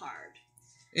calling card.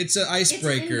 It's an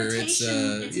icebreaker. It's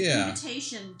an yeah.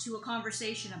 invitation to a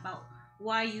conversation about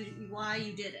why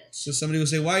you did it. So somebody will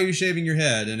say, "Why are you shaving your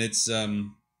head?" And it's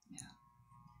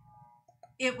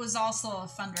It was also a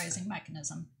fundraising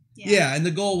mechanism. yeah. And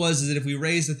the goal was that if we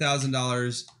raised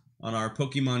 $1,000 on our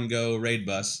Pokemon Go raid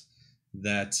bus,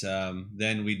 that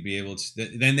then we'd be able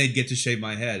to. Then they'd get to shave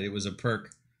my head. It was a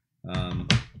perk.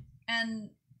 And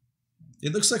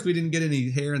It looks like we didn't get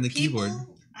any hair in the people, keyboard.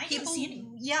 I didn't see any.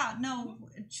 yeah, no,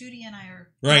 Judy and I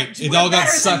are Right. It we're all got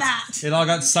better than sucked. that. It all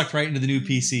got sucked right into the new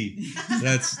PC.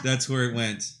 That's where it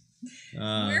went.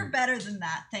 We're better than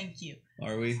that, thank you.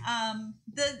 Are we?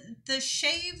 The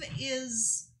shave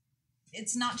is,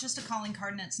 it's not just a calling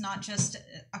card, and it's not just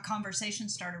a conversation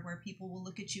starter where people will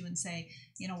look at you and say,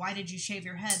 you know, why did you shave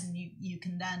your head? And you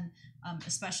can then,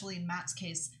 especially in Matt's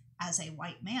case, as a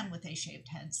white man with a shaved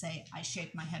head, say, I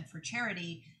shaved my head for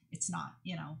charity. It's not,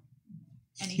 you know,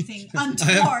 anything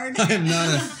untoward. I'm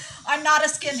not I'm not a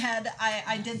skinhead.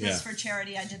 I did this Yeah. for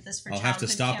charity. I did this for I'll childhood have to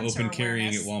stop cancer open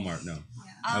carrying at awareness. Walmart. No,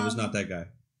 I was not that guy.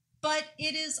 But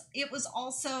it was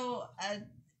also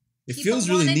It people feels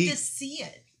really wanted neat. to see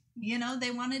it. You know, they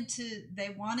wanted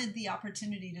the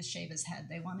opportunity to shave his head.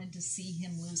 They wanted to see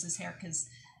him lose his hair because,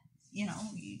 you know,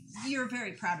 you're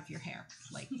very proud of your hair.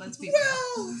 Like, let's be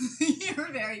real.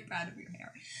 You're very proud of your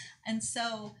hair. And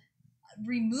so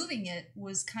removing it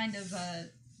was kind of a,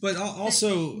 But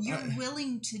also, you're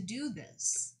willing to do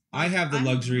this. I have the I'm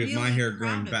luxury of my really hair proud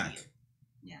growing of back.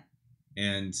 you. Yeah.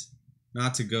 And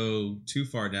not to go too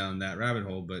far down that rabbit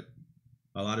hole, but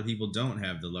a lot of people don't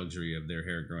have the luxury of their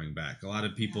hair growing back. A lot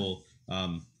of people,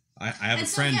 I have a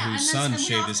friend whose son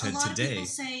shaved his head A lot of today. people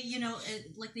say, you know,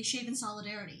 like they shave in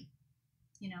solidarity.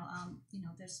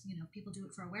 There's, people do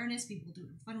it for awareness, people do it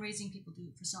for fundraising, people do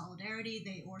it for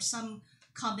solidarity, or some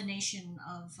combination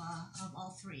of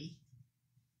all three.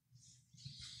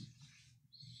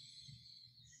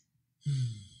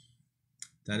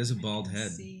 That is a I bald can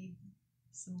head. See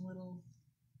some little.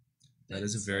 That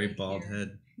is a bits very right bald here.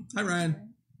 head. Hi,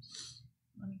 Ryan.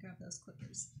 Let me grab those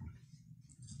clippers.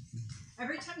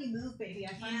 Every time you move, baby,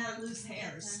 I find more loose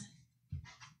hairs.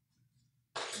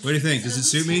 What do you think? Does it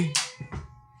suit me?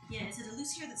 Yeah, is it a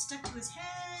loose hair that's stuck to his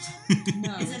head?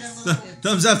 No, Is it a it's- little-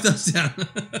 Thumbs up, thumbs down. Oh,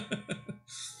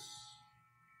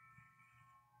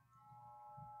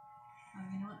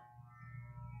 you know what?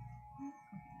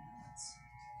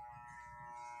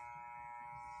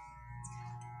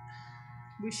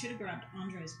 We should have grabbed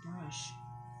Andre's brush.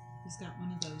 He's got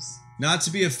one of those. Not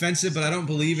to be offensive, but I don't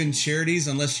believe in charities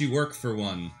unless you work for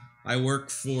one. I work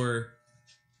for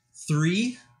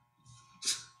 3.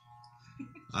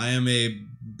 I am a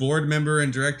board member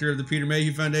and director of the Peter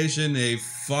Mayhew Foundation, a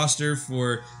foster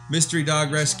for Mystery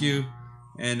Dog Rescue,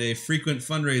 and a frequent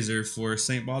fundraiser for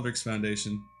St. Baldrick's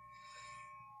Foundation.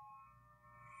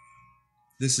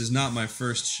 This is not my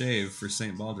first shave for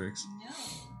St. Baldrick's. No.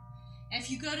 If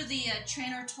you go to the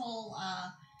Trainer Toll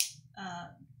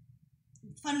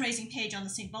fundraising page on the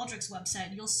St. Baldrick's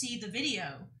website, you'll see the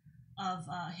video of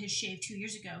his shave 2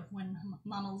 years ago when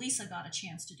Mama Lisa got a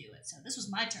chance to do it. So this was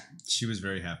my turn. She was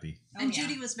very happy. And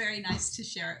Judy was very nice to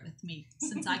share it with me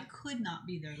since I could not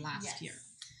be there last year.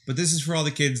 But this is for all the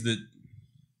kids that,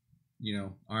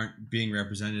 aren't being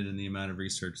represented in the amount of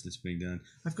research that's being done.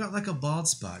 I've got like a bald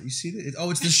spot. You see that? Oh,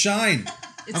 it's the shine.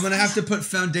 I'm going to have to put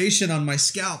foundation on my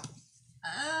scalp.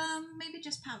 Maybe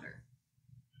just powder.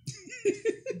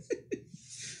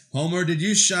 Homer, did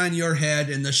you shine your head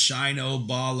in the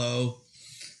shine-o-ballo?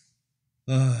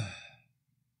 I'm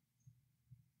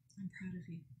proud of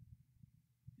you.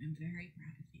 I'm very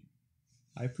proud of you.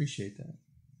 I appreciate that.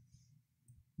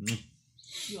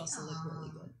 You also look really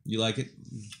good. You like it?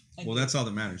 Well, that's all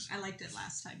that matters. I liked it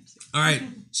last time too. All right.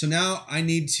 So now I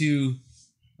need to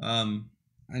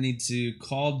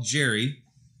call Jerry.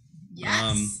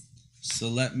 Yes. So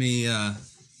let me.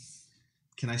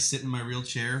 Can I sit in my real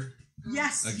chair?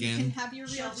 Yes. Again? You can have your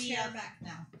real Shall we, chair back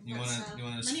now. You want to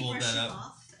Let just me fold brush that it up?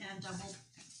 off, and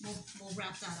we'll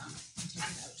wrap that up and take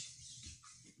it out.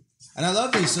 And I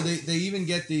love these. So they even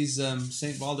get these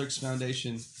St. Baldrick's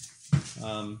Foundation.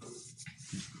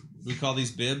 We call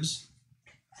these bibs.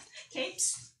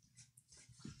 Capes.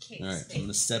 Capes. All right. I'm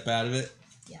gonna step out of it.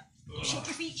 Yeah. Shake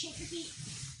your feet. Shake your feet.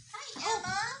 Hi,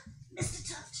 Emma. Mr.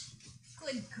 Tuft.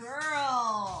 Good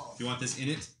girl. You want this in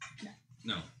it? No.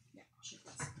 No. Yeah, I'll shake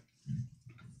this.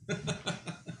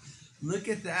 Look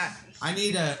at that. I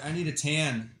need a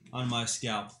tan on my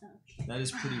scalp. That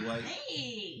is pretty white.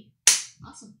 Hey,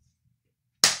 awesome.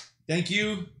 Thank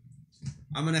you.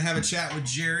 I'm gonna have a chat with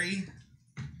Jerry,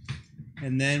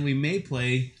 and then we may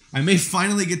play. I may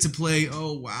finally get to play.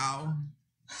 Oh wow!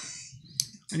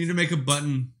 I need to make a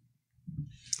button. I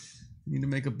need to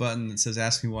make a button that says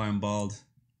 "Ask me why I'm bald."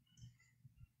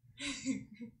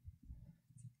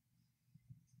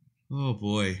 Oh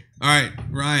boy! All right,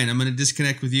 Ryan. I'm gonna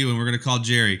disconnect with you, and we're gonna call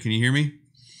Jerry. Can you hear me?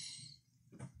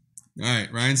 All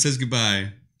right. Ryan says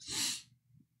goodbye.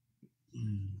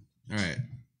 All right.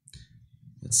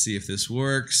 Let's see if this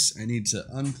works. I need to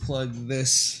unplug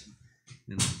this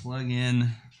and plug in.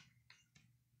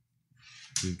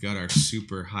 We've got our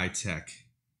super high-tech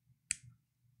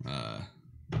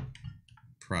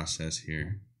process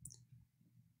here.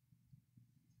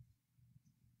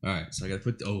 All right, so I got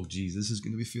to put. Oh, geez, this is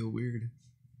going to feel weird.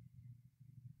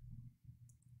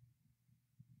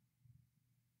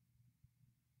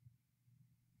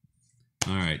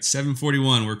 All right,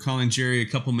 7:41. We're calling Jerry a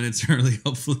couple minutes early.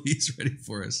 Hopefully he's ready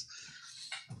for us.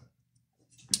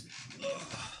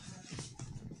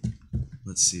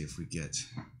 Let's see if we get...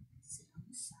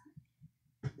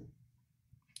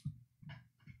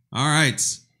 All right,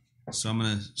 so I'm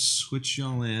going to switch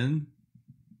y'all in.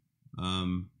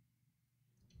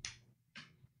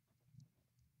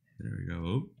 There we go.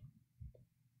 Oh.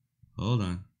 Hold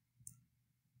on.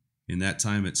 In that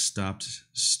time, it stopped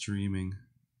streaming.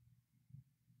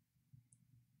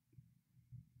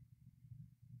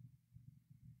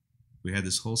 We had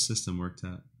this whole system worked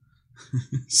out.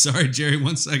 Sorry, Jerry,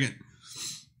 1 second.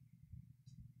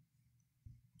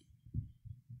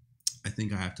 I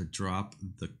think I have to drop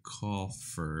the call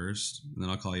first, and then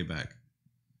I'll call you back.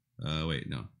 Wait,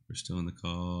 no. We're still in the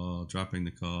call. Dropping the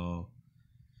call.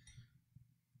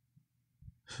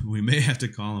 We may have to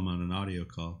call him on an audio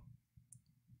call.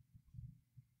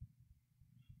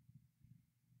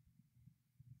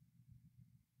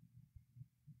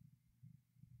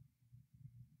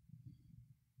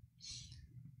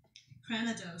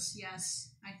 Cranidos,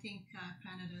 yes. I think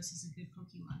Cranidos is a good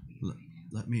Pokemon for you right now.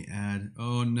 Let me add.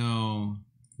 Oh no,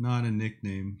 not a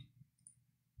nickname.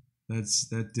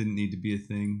 That didn't need to be a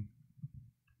thing.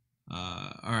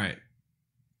 All right,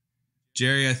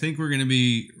 Jerry. I think we're gonna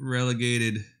be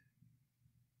relegated.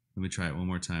 Let me try it one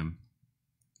more time.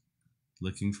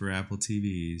 Looking for Apple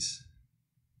TVs.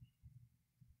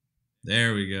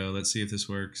 There we go. Let's see if this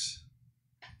works.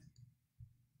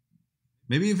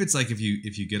 Maybe if it's like if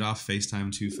you get off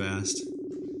FaceTime too fast.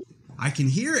 I can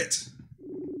hear it.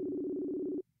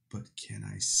 But can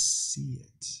I see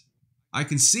it? I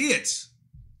can see it.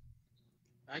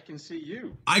 I can see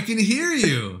you. I can hear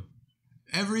you.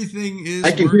 Everything is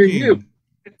I can working. hear you.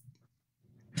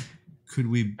 Could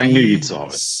we be I knew you'd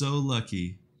solve it. so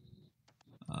lucky?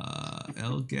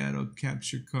 Elgato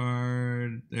capture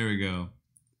card. There we go.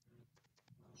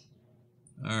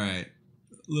 All right.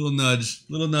 Little nudge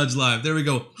live. There we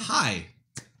go. Hi.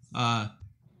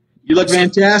 You look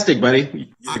fantastic,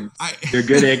 buddy. You're a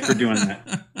good egg for doing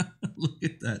that. Look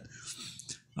at that.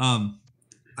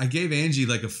 I gave Angie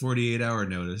like a 48-hour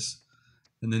notice,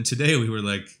 and then today we were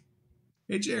like,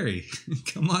 "Hey Jerry,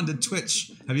 come on to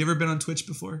Twitch." Have you ever been on Twitch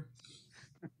before?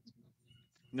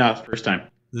 No, it's the first time.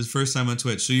 This is the first time on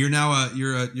Twitch. So you're now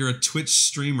you're a Twitch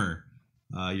streamer.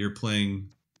 You're playing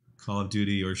Call of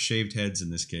Duty or Shaved Heads in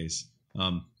this case.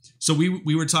 So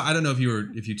we were talking. I don't know if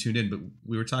you tuned in, but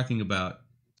we were talking about.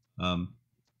 I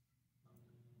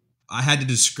had to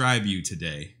describe you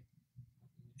today,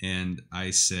 and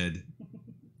I said,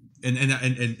 and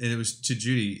it was to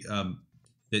Judy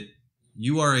that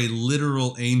you are a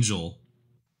literal angel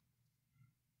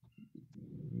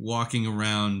walking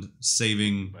around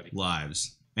saving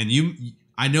lives. And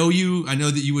I know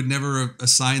that you would never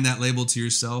assign that label to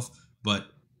yourself, but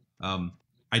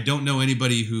I don't know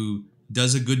anybody who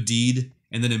does a good deed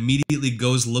and then immediately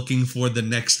goes looking for the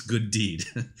next good deed.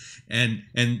 and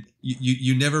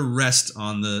you never rest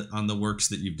on the works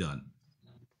that you've done.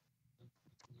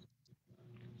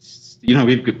 You know,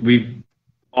 we've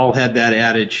all had that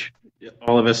adage,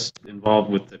 all of us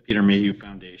involved with the Peter Mayhew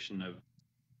Foundation, of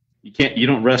you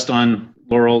don't rest on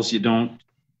laurels, you don't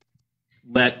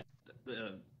let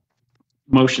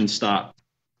motion stop,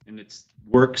 and it's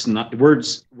works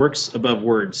above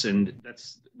words, and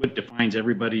that's what defines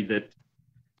everybody that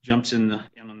jumps in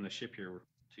on the ship here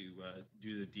to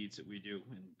do the deeds that we do.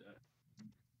 And I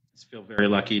just feel very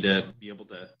lucky to be able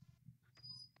to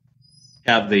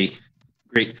have the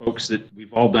great folks that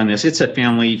we've all done this. It's a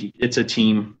family, it's a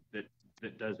team that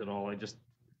does it all. I just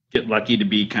get lucky to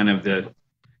be kind of the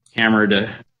hammer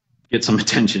to get some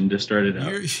attention to start it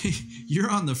out. You're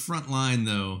on the front line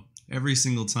though. Every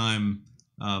single time,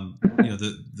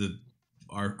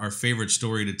 our favorite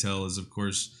story to tell is, of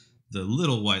course, the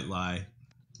little white lie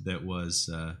that was.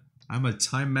 I'm a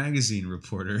Time Magazine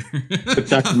reporter.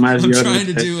 I'm trying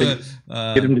to do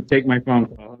get him to take my phone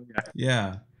call.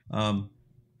 Yeah.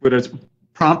 Would have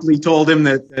promptly told him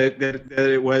that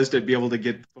it was to be able to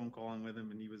get the phone call in with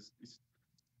him, and he's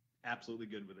absolutely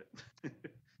good with it.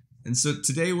 And so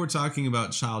today we're talking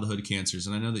about childhood cancers,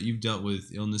 and I know that you've dealt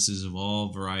with illnesses of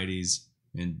all varieties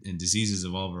and diseases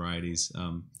of all varieties.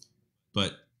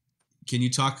 But can you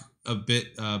talk a bit?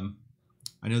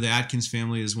 I know the Atkins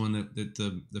family is one that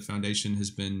the foundation has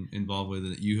been involved with,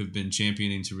 that you have been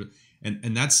championing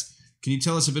and that's. Can you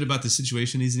tell us a bit about the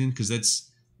situation he's in? Because that's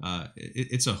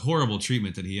it's a horrible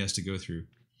treatment that he has to go through.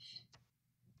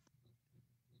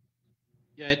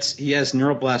 Yeah, he has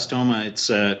neuroblastoma. It's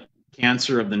a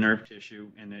cancer of the nerve tissue,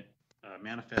 and it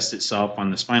manifests itself on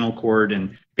the spinal cord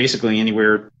and basically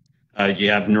anywhere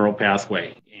you have neural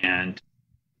pathway. And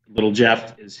little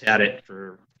Jeff has had it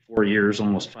for 4 years,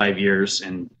 almost 5 years,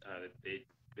 and they've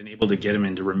been able to get him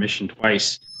into remission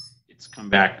twice. It's come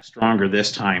back stronger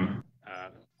this time.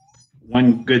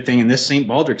 One good thing, and this St.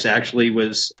 Baldrick's actually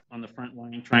was on the front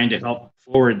line trying to help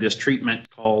forward this treatment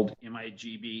called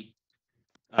MIGB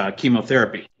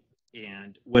chemotherapy.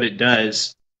 And what it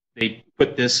does, they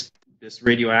put this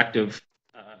radioactive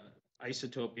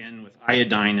isotope in with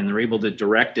iodine, and they're able to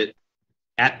direct it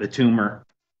at the tumor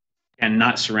and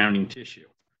not surrounding tissue.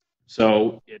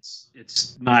 So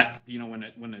it's not,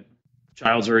 when a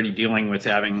child's already dealing with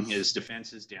having his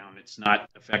defenses down, it's not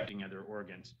affecting other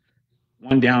organs.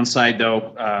 One downside,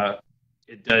 though,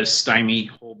 it does stymie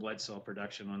whole blood cell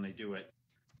production when they do it.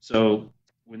 So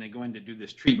when they go in to do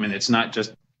this treatment, it's not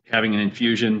just having an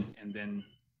infusion and then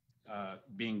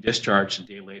being discharged a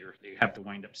day later. They have to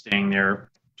wind up staying there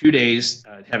 2 days,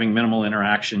 having minimal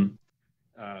interaction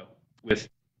with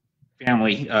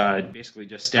family, basically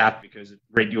just staff, because it's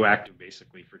radioactive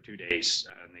basically for 2 days,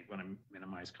 and they want to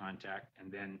minimize contact.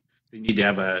 And then they need to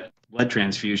have a blood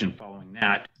transfusion following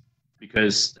that,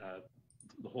 because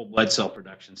the whole blood cell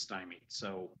production stymied.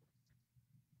 So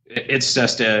it's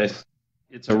just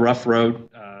it's a rough road.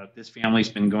 This family's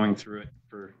been going through it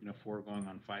for 4 going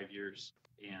on 5 years,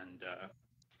 and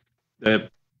the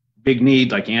big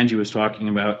need, like Angie was talking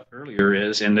about earlier,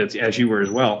 is, and it's, as you were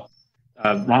as well,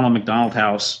 Ronald McDonald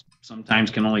House sometimes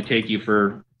can only take you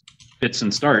for fits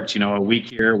and starts, a week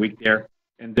here, a week there,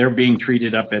 and they're being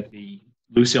treated up at the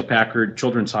Lucille Packard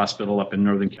Children's Hospital up in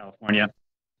Northern California.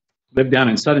 Live down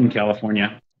in Southern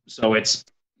California, so it's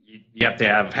you have to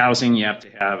have housing, you have to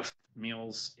have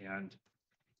meals, and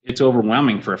it's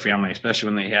overwhelming for a family, especially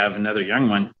when they have another young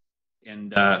one.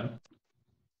 And the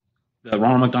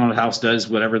Ronald McDonald House does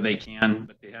whatever they can,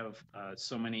 but they have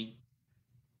so many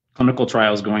clinical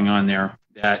trials going on there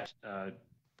that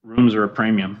rooms are a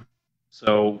premium.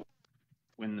 So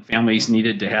when the families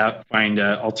needed to find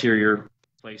an ulterior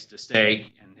place to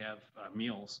stay and have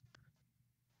meals,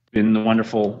 been the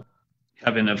wonderful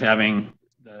heaven of having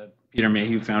the Peter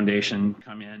Mayhew Foundation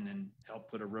come in and help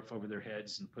put a roof over their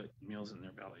heads and put meals in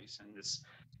their bellies. And this,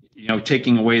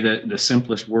 taking away the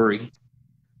simplest worry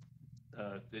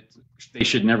that they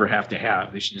should never have to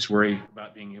have. They should just worry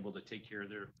about being able to take care of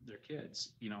their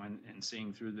kids, and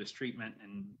seeing through this treatment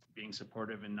and being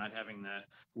supportive and not having to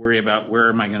worry about where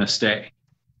am I going to stay?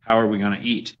 How are we going to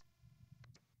eat?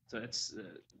 So that's the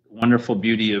wonderful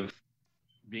beauty of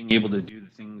being able to do the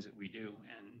things that we do.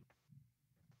 And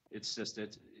it's just,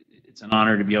 it's an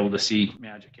honor to be able to see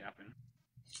magic happen.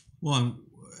 Well,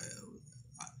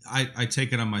 I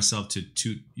take it on myself to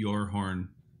toot your horn,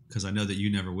 because I know that you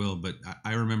never will. But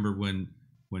I remember when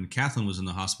Kathleen was in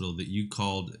the hospital, that you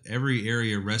called every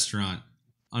area restaurant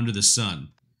under the sun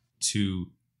to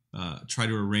try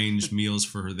to arrange meals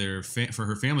for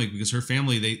her family, because her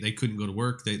family, they couldn't go to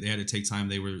work. They had to take time.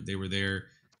 They were there.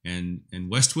 And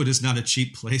Westwood is not a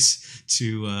cheap place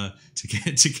to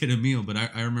get a meal. But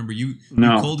I remember you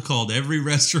cold called every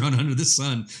restaurant under the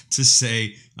sun to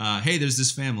say, "Hey, there's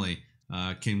this family.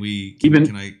 Can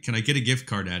I get a gift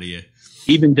card out of you?"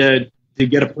 Even to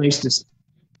get a place to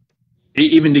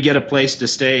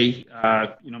stay.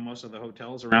 Most of the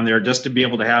hotels around there, just to be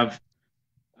able to have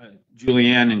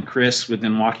Julianne and Chris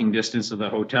within walking distance of the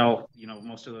hotel.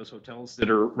 Most of those hotels that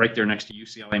are right there next to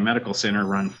UCLA Medical Center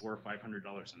run $400 or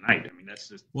 $500 a night. I mean, that's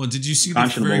just Did you see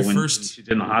the very first? When she's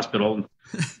in the hospital.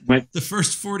 The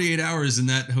first 48 hours in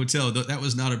that hotel, that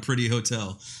was not a pretty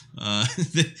hotel.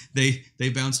 They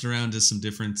bounced around to some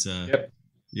different. Yep.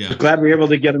 Yeah. We're glad we were able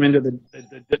to get them into the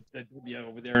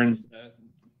over there and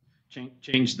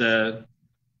change the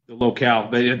the locale.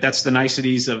 But that's the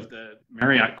niceties of the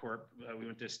Marriott Corp. We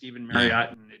went to Stephen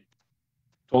Marriott and it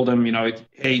told him, you know,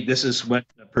 hey, this is what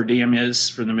the per diem is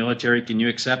for the military. Can you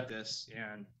accept this?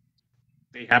 And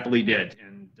they happily did.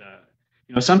 And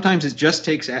you know, sometimes it just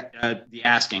takes the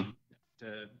asking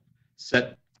to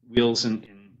set wheels in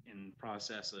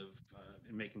process of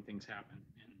in making things happen.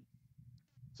 And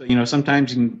so, you know,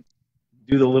 sometimes you can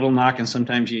do the little knock, and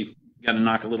sometimes you got to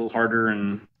knock a little harder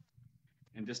and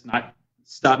just not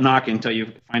stop knocking until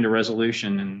you find a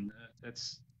resolution. And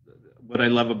that's what I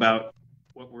love about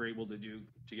what we're able to do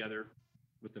together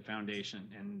with the foundation,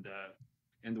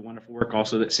 and the wonderful work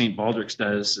also that St. Baldrick's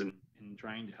does in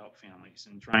trying to help families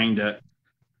and trying to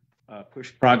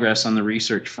push progress on the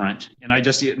research front. And I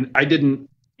didn't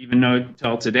even know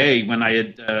until today when I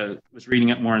had was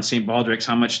reading up more on St. Baldrick's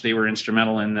how much they were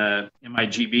instrumental in the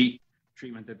MIGB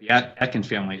treatment that the Atkins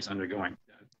family is undergoing.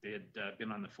 They had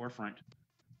been on the forefront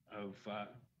of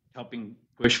helping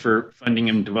push for funding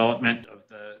and development of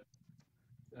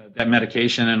that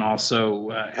medication, and also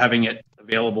having it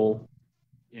available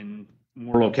in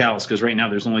more locales, because right now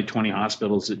there's only 20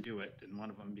 hospitals that do it, and one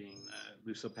of them being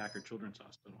Lucille Packard Children's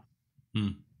Hospital.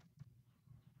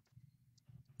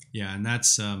 Yeah, and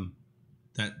that's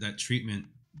that treatment,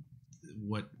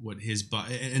 what his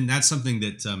body, and that's something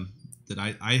that that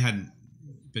I hadn't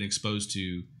been exposed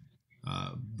to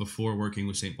before working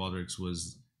with St. Baldrick's.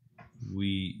 Was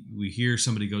we hear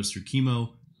somebody goes through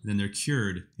chemo and then they're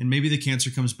cured, and maybe the cancer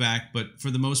comes back, but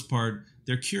for the most part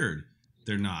they're cured.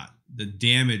 They're not. The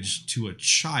damage to a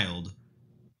child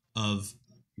of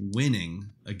winning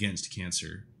against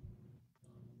cancer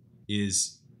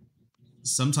is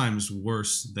sometimes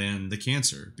worse than the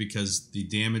cancer, because the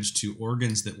damage to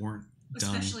organs that weren't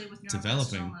Especially done with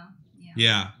developing.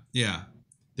 neuroblastoma. Yeah.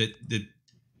 That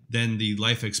then the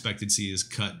life expectancy is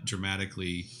cut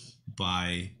dramatically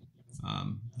by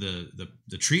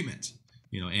the treatment,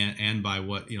 you know, and by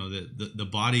what, you know, the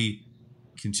body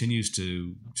continues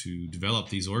to develop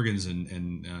these organs,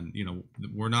 and you know,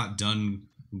 we're not done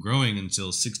growing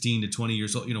until 16 to 20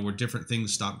 years old, you know, where different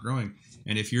things stop growing.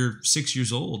 And if you're 6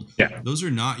 years old, those are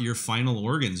not your final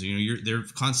organs. You know, they're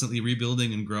constantly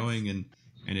rebuilding and growing, and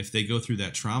if they go through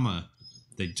that trauma,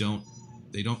 they don't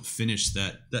finish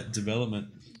that development.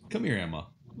 Come here, Emma.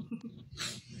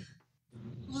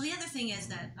 Well, the other thing is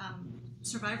that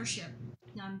survivorship.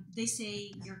 They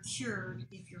say you're cured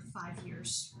if you're 5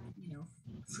 years, you know,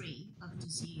 free of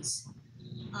disease.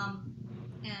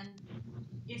 And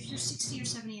if you're 60 or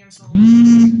 70 years old,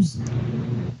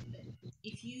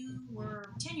 if you were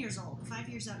 10 years old, 5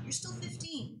 years out, you're still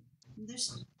 15.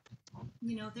 There's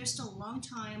still a long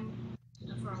time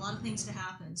for a lot of things to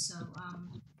happen. So,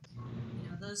 you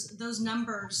know, those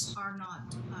numbers are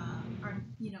not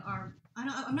I'm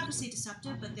not going to say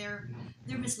deceptive, but they're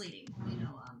misleading. You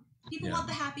know, people want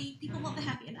the happy,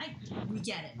 and we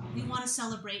get it. We want to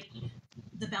celebrate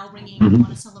the bell ringing. We want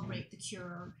to celebrate the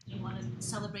cure. We want to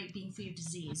celebrate being free of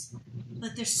disease.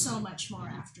 But there's so much more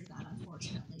after that,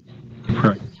 unfortunately, that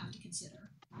we have to consider.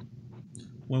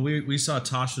 When we saw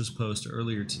Tasha's post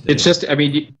earlier today, It's just, I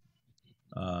mean,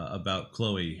 about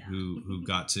Chloe, who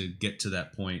got to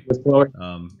that point,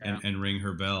 and ring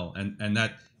her bell, and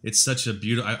that it's such a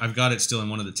beautiful. I've got it still in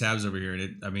one of the tabs over here,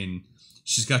 and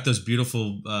she's got those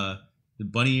beautiful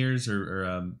bunny ears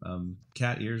or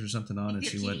cat ears or something on, and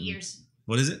she went. Ears.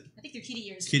 What is it? I think they're kitty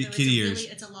ears. Kitty ears.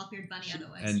 It's a lop-eared bunny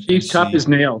otherwise. And she's tough as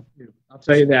nails. I'll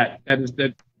tell you that.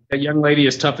 That young lady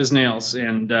is tough as nails,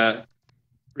 and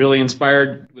really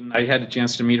inspired when I had a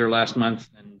chance to meet her last month,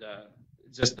 and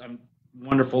just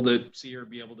wonderful to see her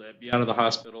be able to be out of the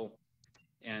hospital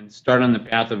and start on the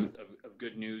path of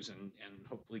good news, and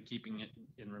hopefully keeping it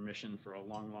in remission for a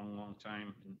long, long, long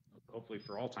time, and hopefully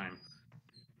for all time.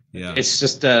 Yeah, it's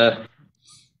just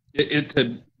it's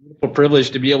a beautiful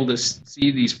privilege to be able to see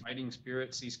these fighting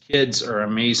spirits. These kids are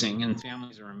amazing, and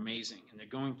families are amazing, and they're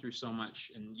going through so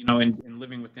much. And you know, and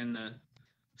living within the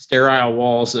sterile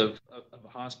walls of a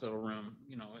hospital room,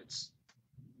 you know,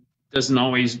 doesn't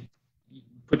always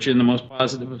put you in the most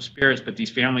positive of spirits. But these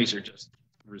families are just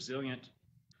resilient,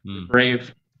 they're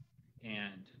brave,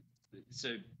 and it's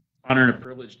an honor and a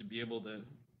privilege to be able to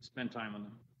spend time with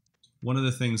them. One of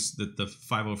the things that the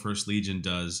 501st Legion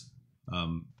does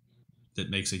that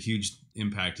makes a huge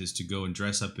impact is to go and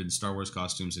dress up in Star Wars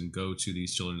costumes and go to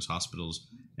these children's hospitals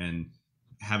and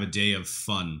have a day of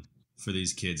fun for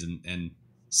these kids. And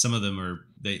some of them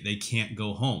they can't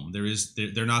go home.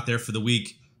 They're not there for the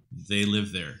week. They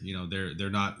live there. You know, they're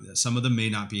not. Some of them may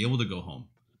not be able to go home.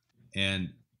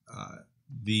 And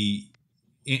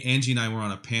Angie and I were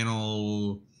on a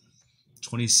panel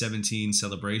 2017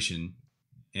 celebration,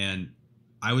 and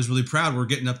I was really proud. We're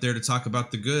getting up there to talk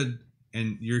about the good,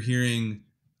 and you're hearing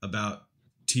about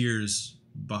tears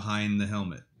behind the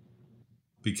helmet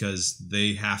because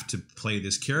they have to play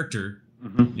this character,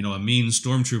 Mhm. you know, a mean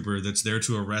stormtrooper that's there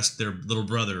to arrest their little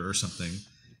brother or something,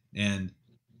 and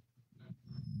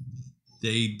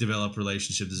they develop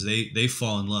relationships. They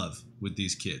fall in love with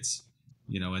these kids,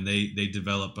 you know, and they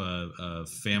develop a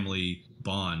family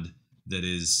bond that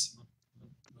is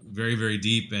very, very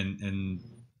deep, and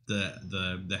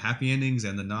the happy endings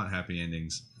and the not happy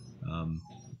endings,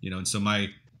 you know, and so my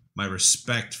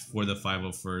respect for the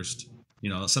 501st, you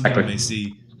know, some people may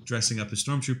see dressing up as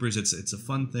stormtroopers, it's a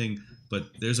fun thing,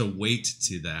 but there's a weight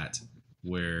to that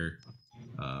where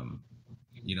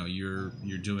you know, you're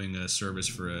doing a service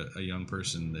for a young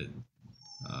person that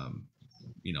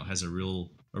you know, has a real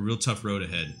tough road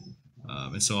ahead,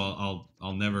 and so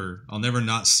I'll never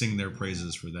not sing their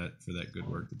praises for that good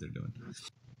work that they're doing.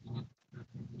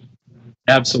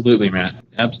 Absolutely, Matt.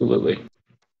 Absolutely.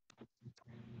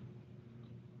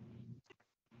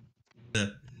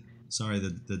 Sorry,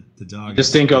 the dog.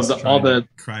 Just think of all the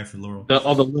cry for Laurel.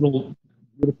 all the little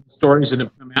stories that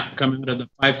have come out of the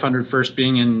 501st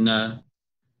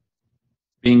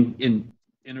being in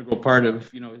integral part of,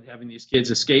 you know, having these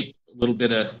kids escape a little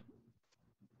bit of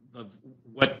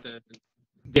what the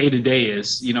day to day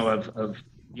is, you know, of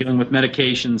dealing with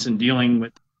medications and dealing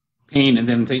with pain, and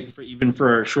then even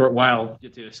for a short while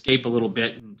get to escape a little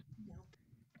bit and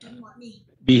Didn't want me.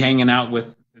 be hanging out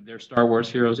with their Star Wars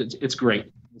heroes. It's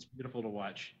great. It's beautiful to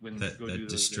watch when that go do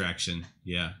those distraction.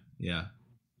 Yeah.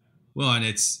 Well, and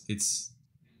it's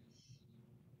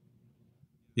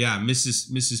yeah.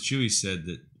 Mrs. Chewy said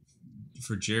that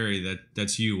for Jerry,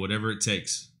 that's you, whatever it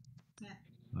takes.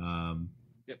 Yeah.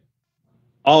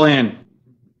 all in,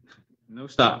 no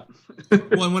stop.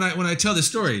 Well, and when I tell this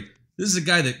story, this is a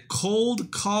guy that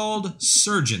cold called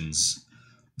surgeons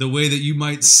the way that you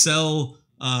might sell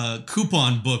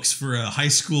coupon books for a high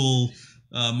school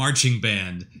marching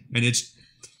band, and it's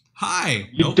hi.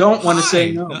 You don't want to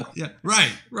say no. Yeah,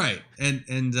 right,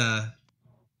 and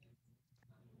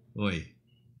boy.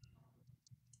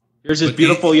 Here's this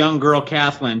beautiful young girl,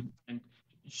 Kathleen, and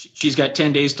she's got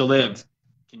 10 days to live.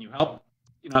 Can you help?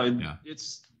 You know,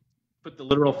 it's put the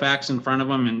literal facts in front of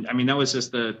them. And I mean, that was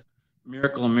just the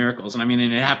miracle of miracles. And I mean,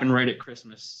 and it happened right at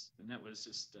Christmas. And that was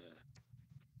just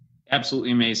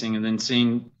absolutely amazing. And then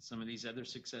seeing some of these other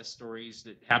success stories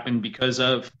that happened because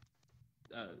of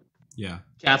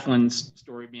Kathleen's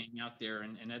story being out there,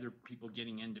 and other people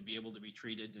getting in to be able to be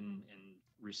treated and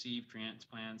receive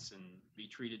transplants and be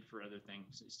treated for other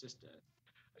things. It's just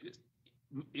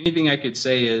anything I could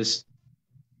say is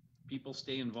people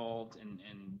stay involved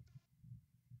and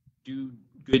do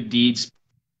good deeds,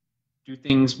 do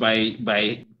things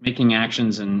by making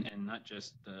actions and not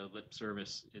just lip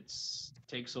service. It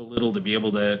takes so little to be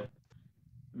able to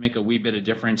make a wee bit of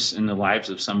difference in the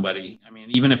lives of somebody. I mean,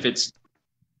 even if it's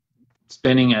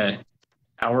spending an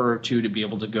hour or two to be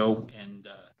able to go and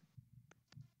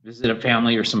visit a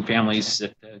family or some families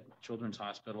at the Children's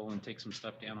Hospital and take some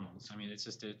stuffed animals. I mean, it's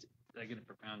just I get a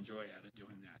profound joy out of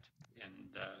doing that, and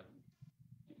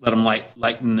let them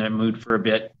lighten their mood for a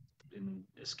bit and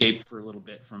escape for a little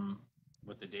bit from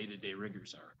what the day-to-day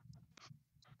rigors are.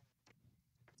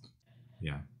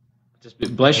 Yeah. Just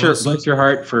bless your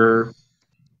heart for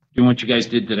doing what you guys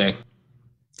did today.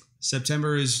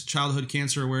 September is Childhood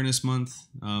Cancer Awareness Month.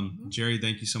 Jerry,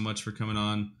 thank you so much for coming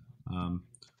on.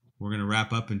 We're going to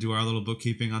wrap up and do our little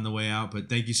bookkeeping on the way out, but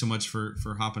thank you so much for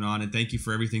hopping on, and thank you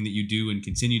for everything that you do and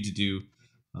continue to do.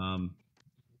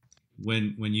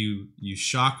 When you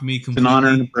shock me completely, it's an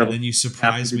honor and then you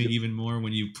surprise me even more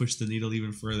when you push the needle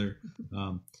even further.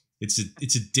 It's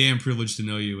a damn privilege to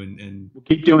know you, and we'll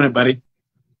keep doing it, buddy.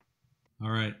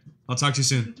 All right. I'll talk to you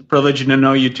soon. It's a privilege to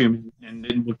know you too,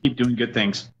 and we'll keep doing good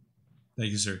things.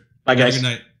 Thank you, sir. Bye, guys. Good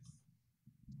night.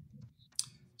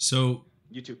 So,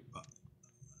 you too.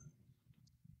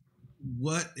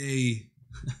 What a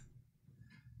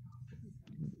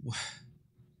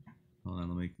hold on,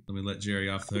 let me let Jerry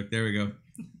off the hook. There we go.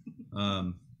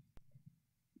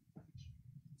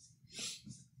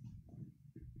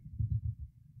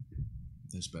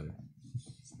 That's better.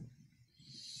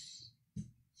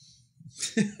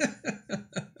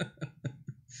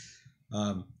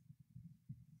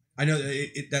 I know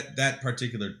that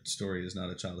particular story is not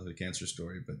a childhood cancer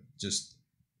story, but just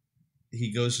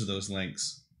he goes to those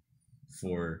lengths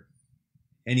for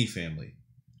any family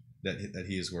that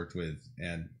he has worked with,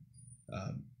 and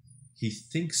he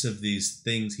thinks of these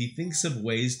things. He thinks of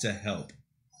ways to help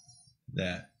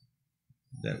that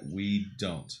we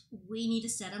don't. We need to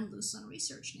set him loose on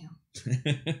research now.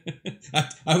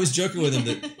 I was joking with him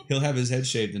that he'll have his head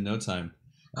shaved in no time.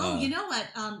 Oh, you know what?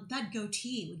 That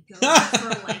goatee would go for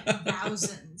like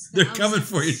thousands. They're coming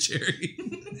for you, Jerry.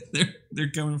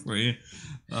 they're coming for you.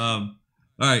 All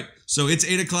right, so it's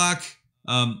 8:00.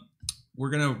 We're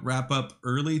gonna wrap up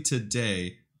early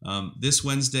today. This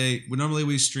Wednesday, normally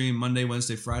we stream Monday,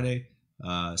 Wednesday, Friday,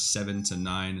 7 to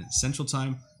 9 Central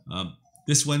Time.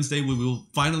 This Wednesday, we will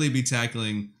finally be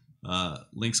tackling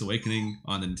Link's Awakening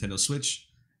on the Nintendo Switch.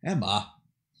 Emma.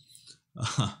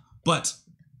 But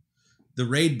the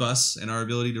raid bus and our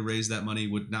ability to raise that money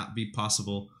would not be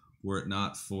possible were it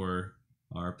not for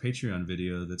our Patreon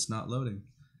video that's not loading.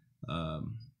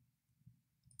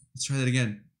 Let's try that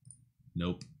again.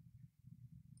 Nope.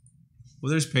 Well,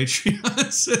 there's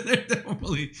Patreon. So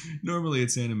normally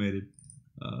it's animated.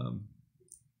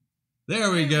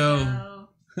 There we go.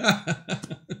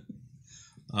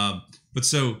 But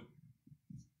so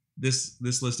this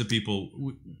list of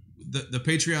people, the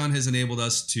Patreon has enabled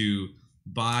us to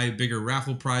buy bigger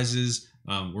raffle prizes.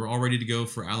 We're all ready to go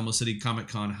for Alamo City Comic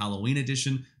Con Halloween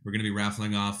edition. We're going to be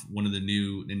raffling off one of the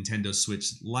new Nintendo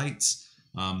Switch lights.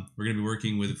 We're going to be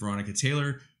working with Veronica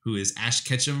Taylor, who is Ash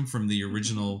Ketchum from the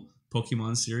original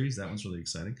Pokemon series. That one's really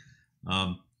exciting.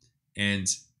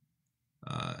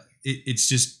 It's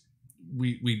just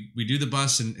we do the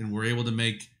bus and we're able to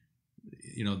make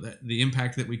the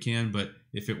impact that we can. But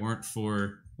if it weren't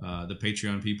for the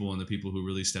Patreon people and the people who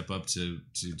really step up to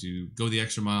go the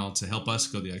extra mile to help us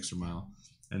go the extra mile,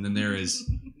 and then there is,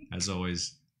 as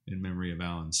always, in memory of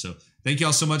Alan. So thank you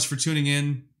all so much for tuning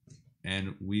in,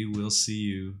 and we will see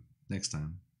you next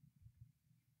time.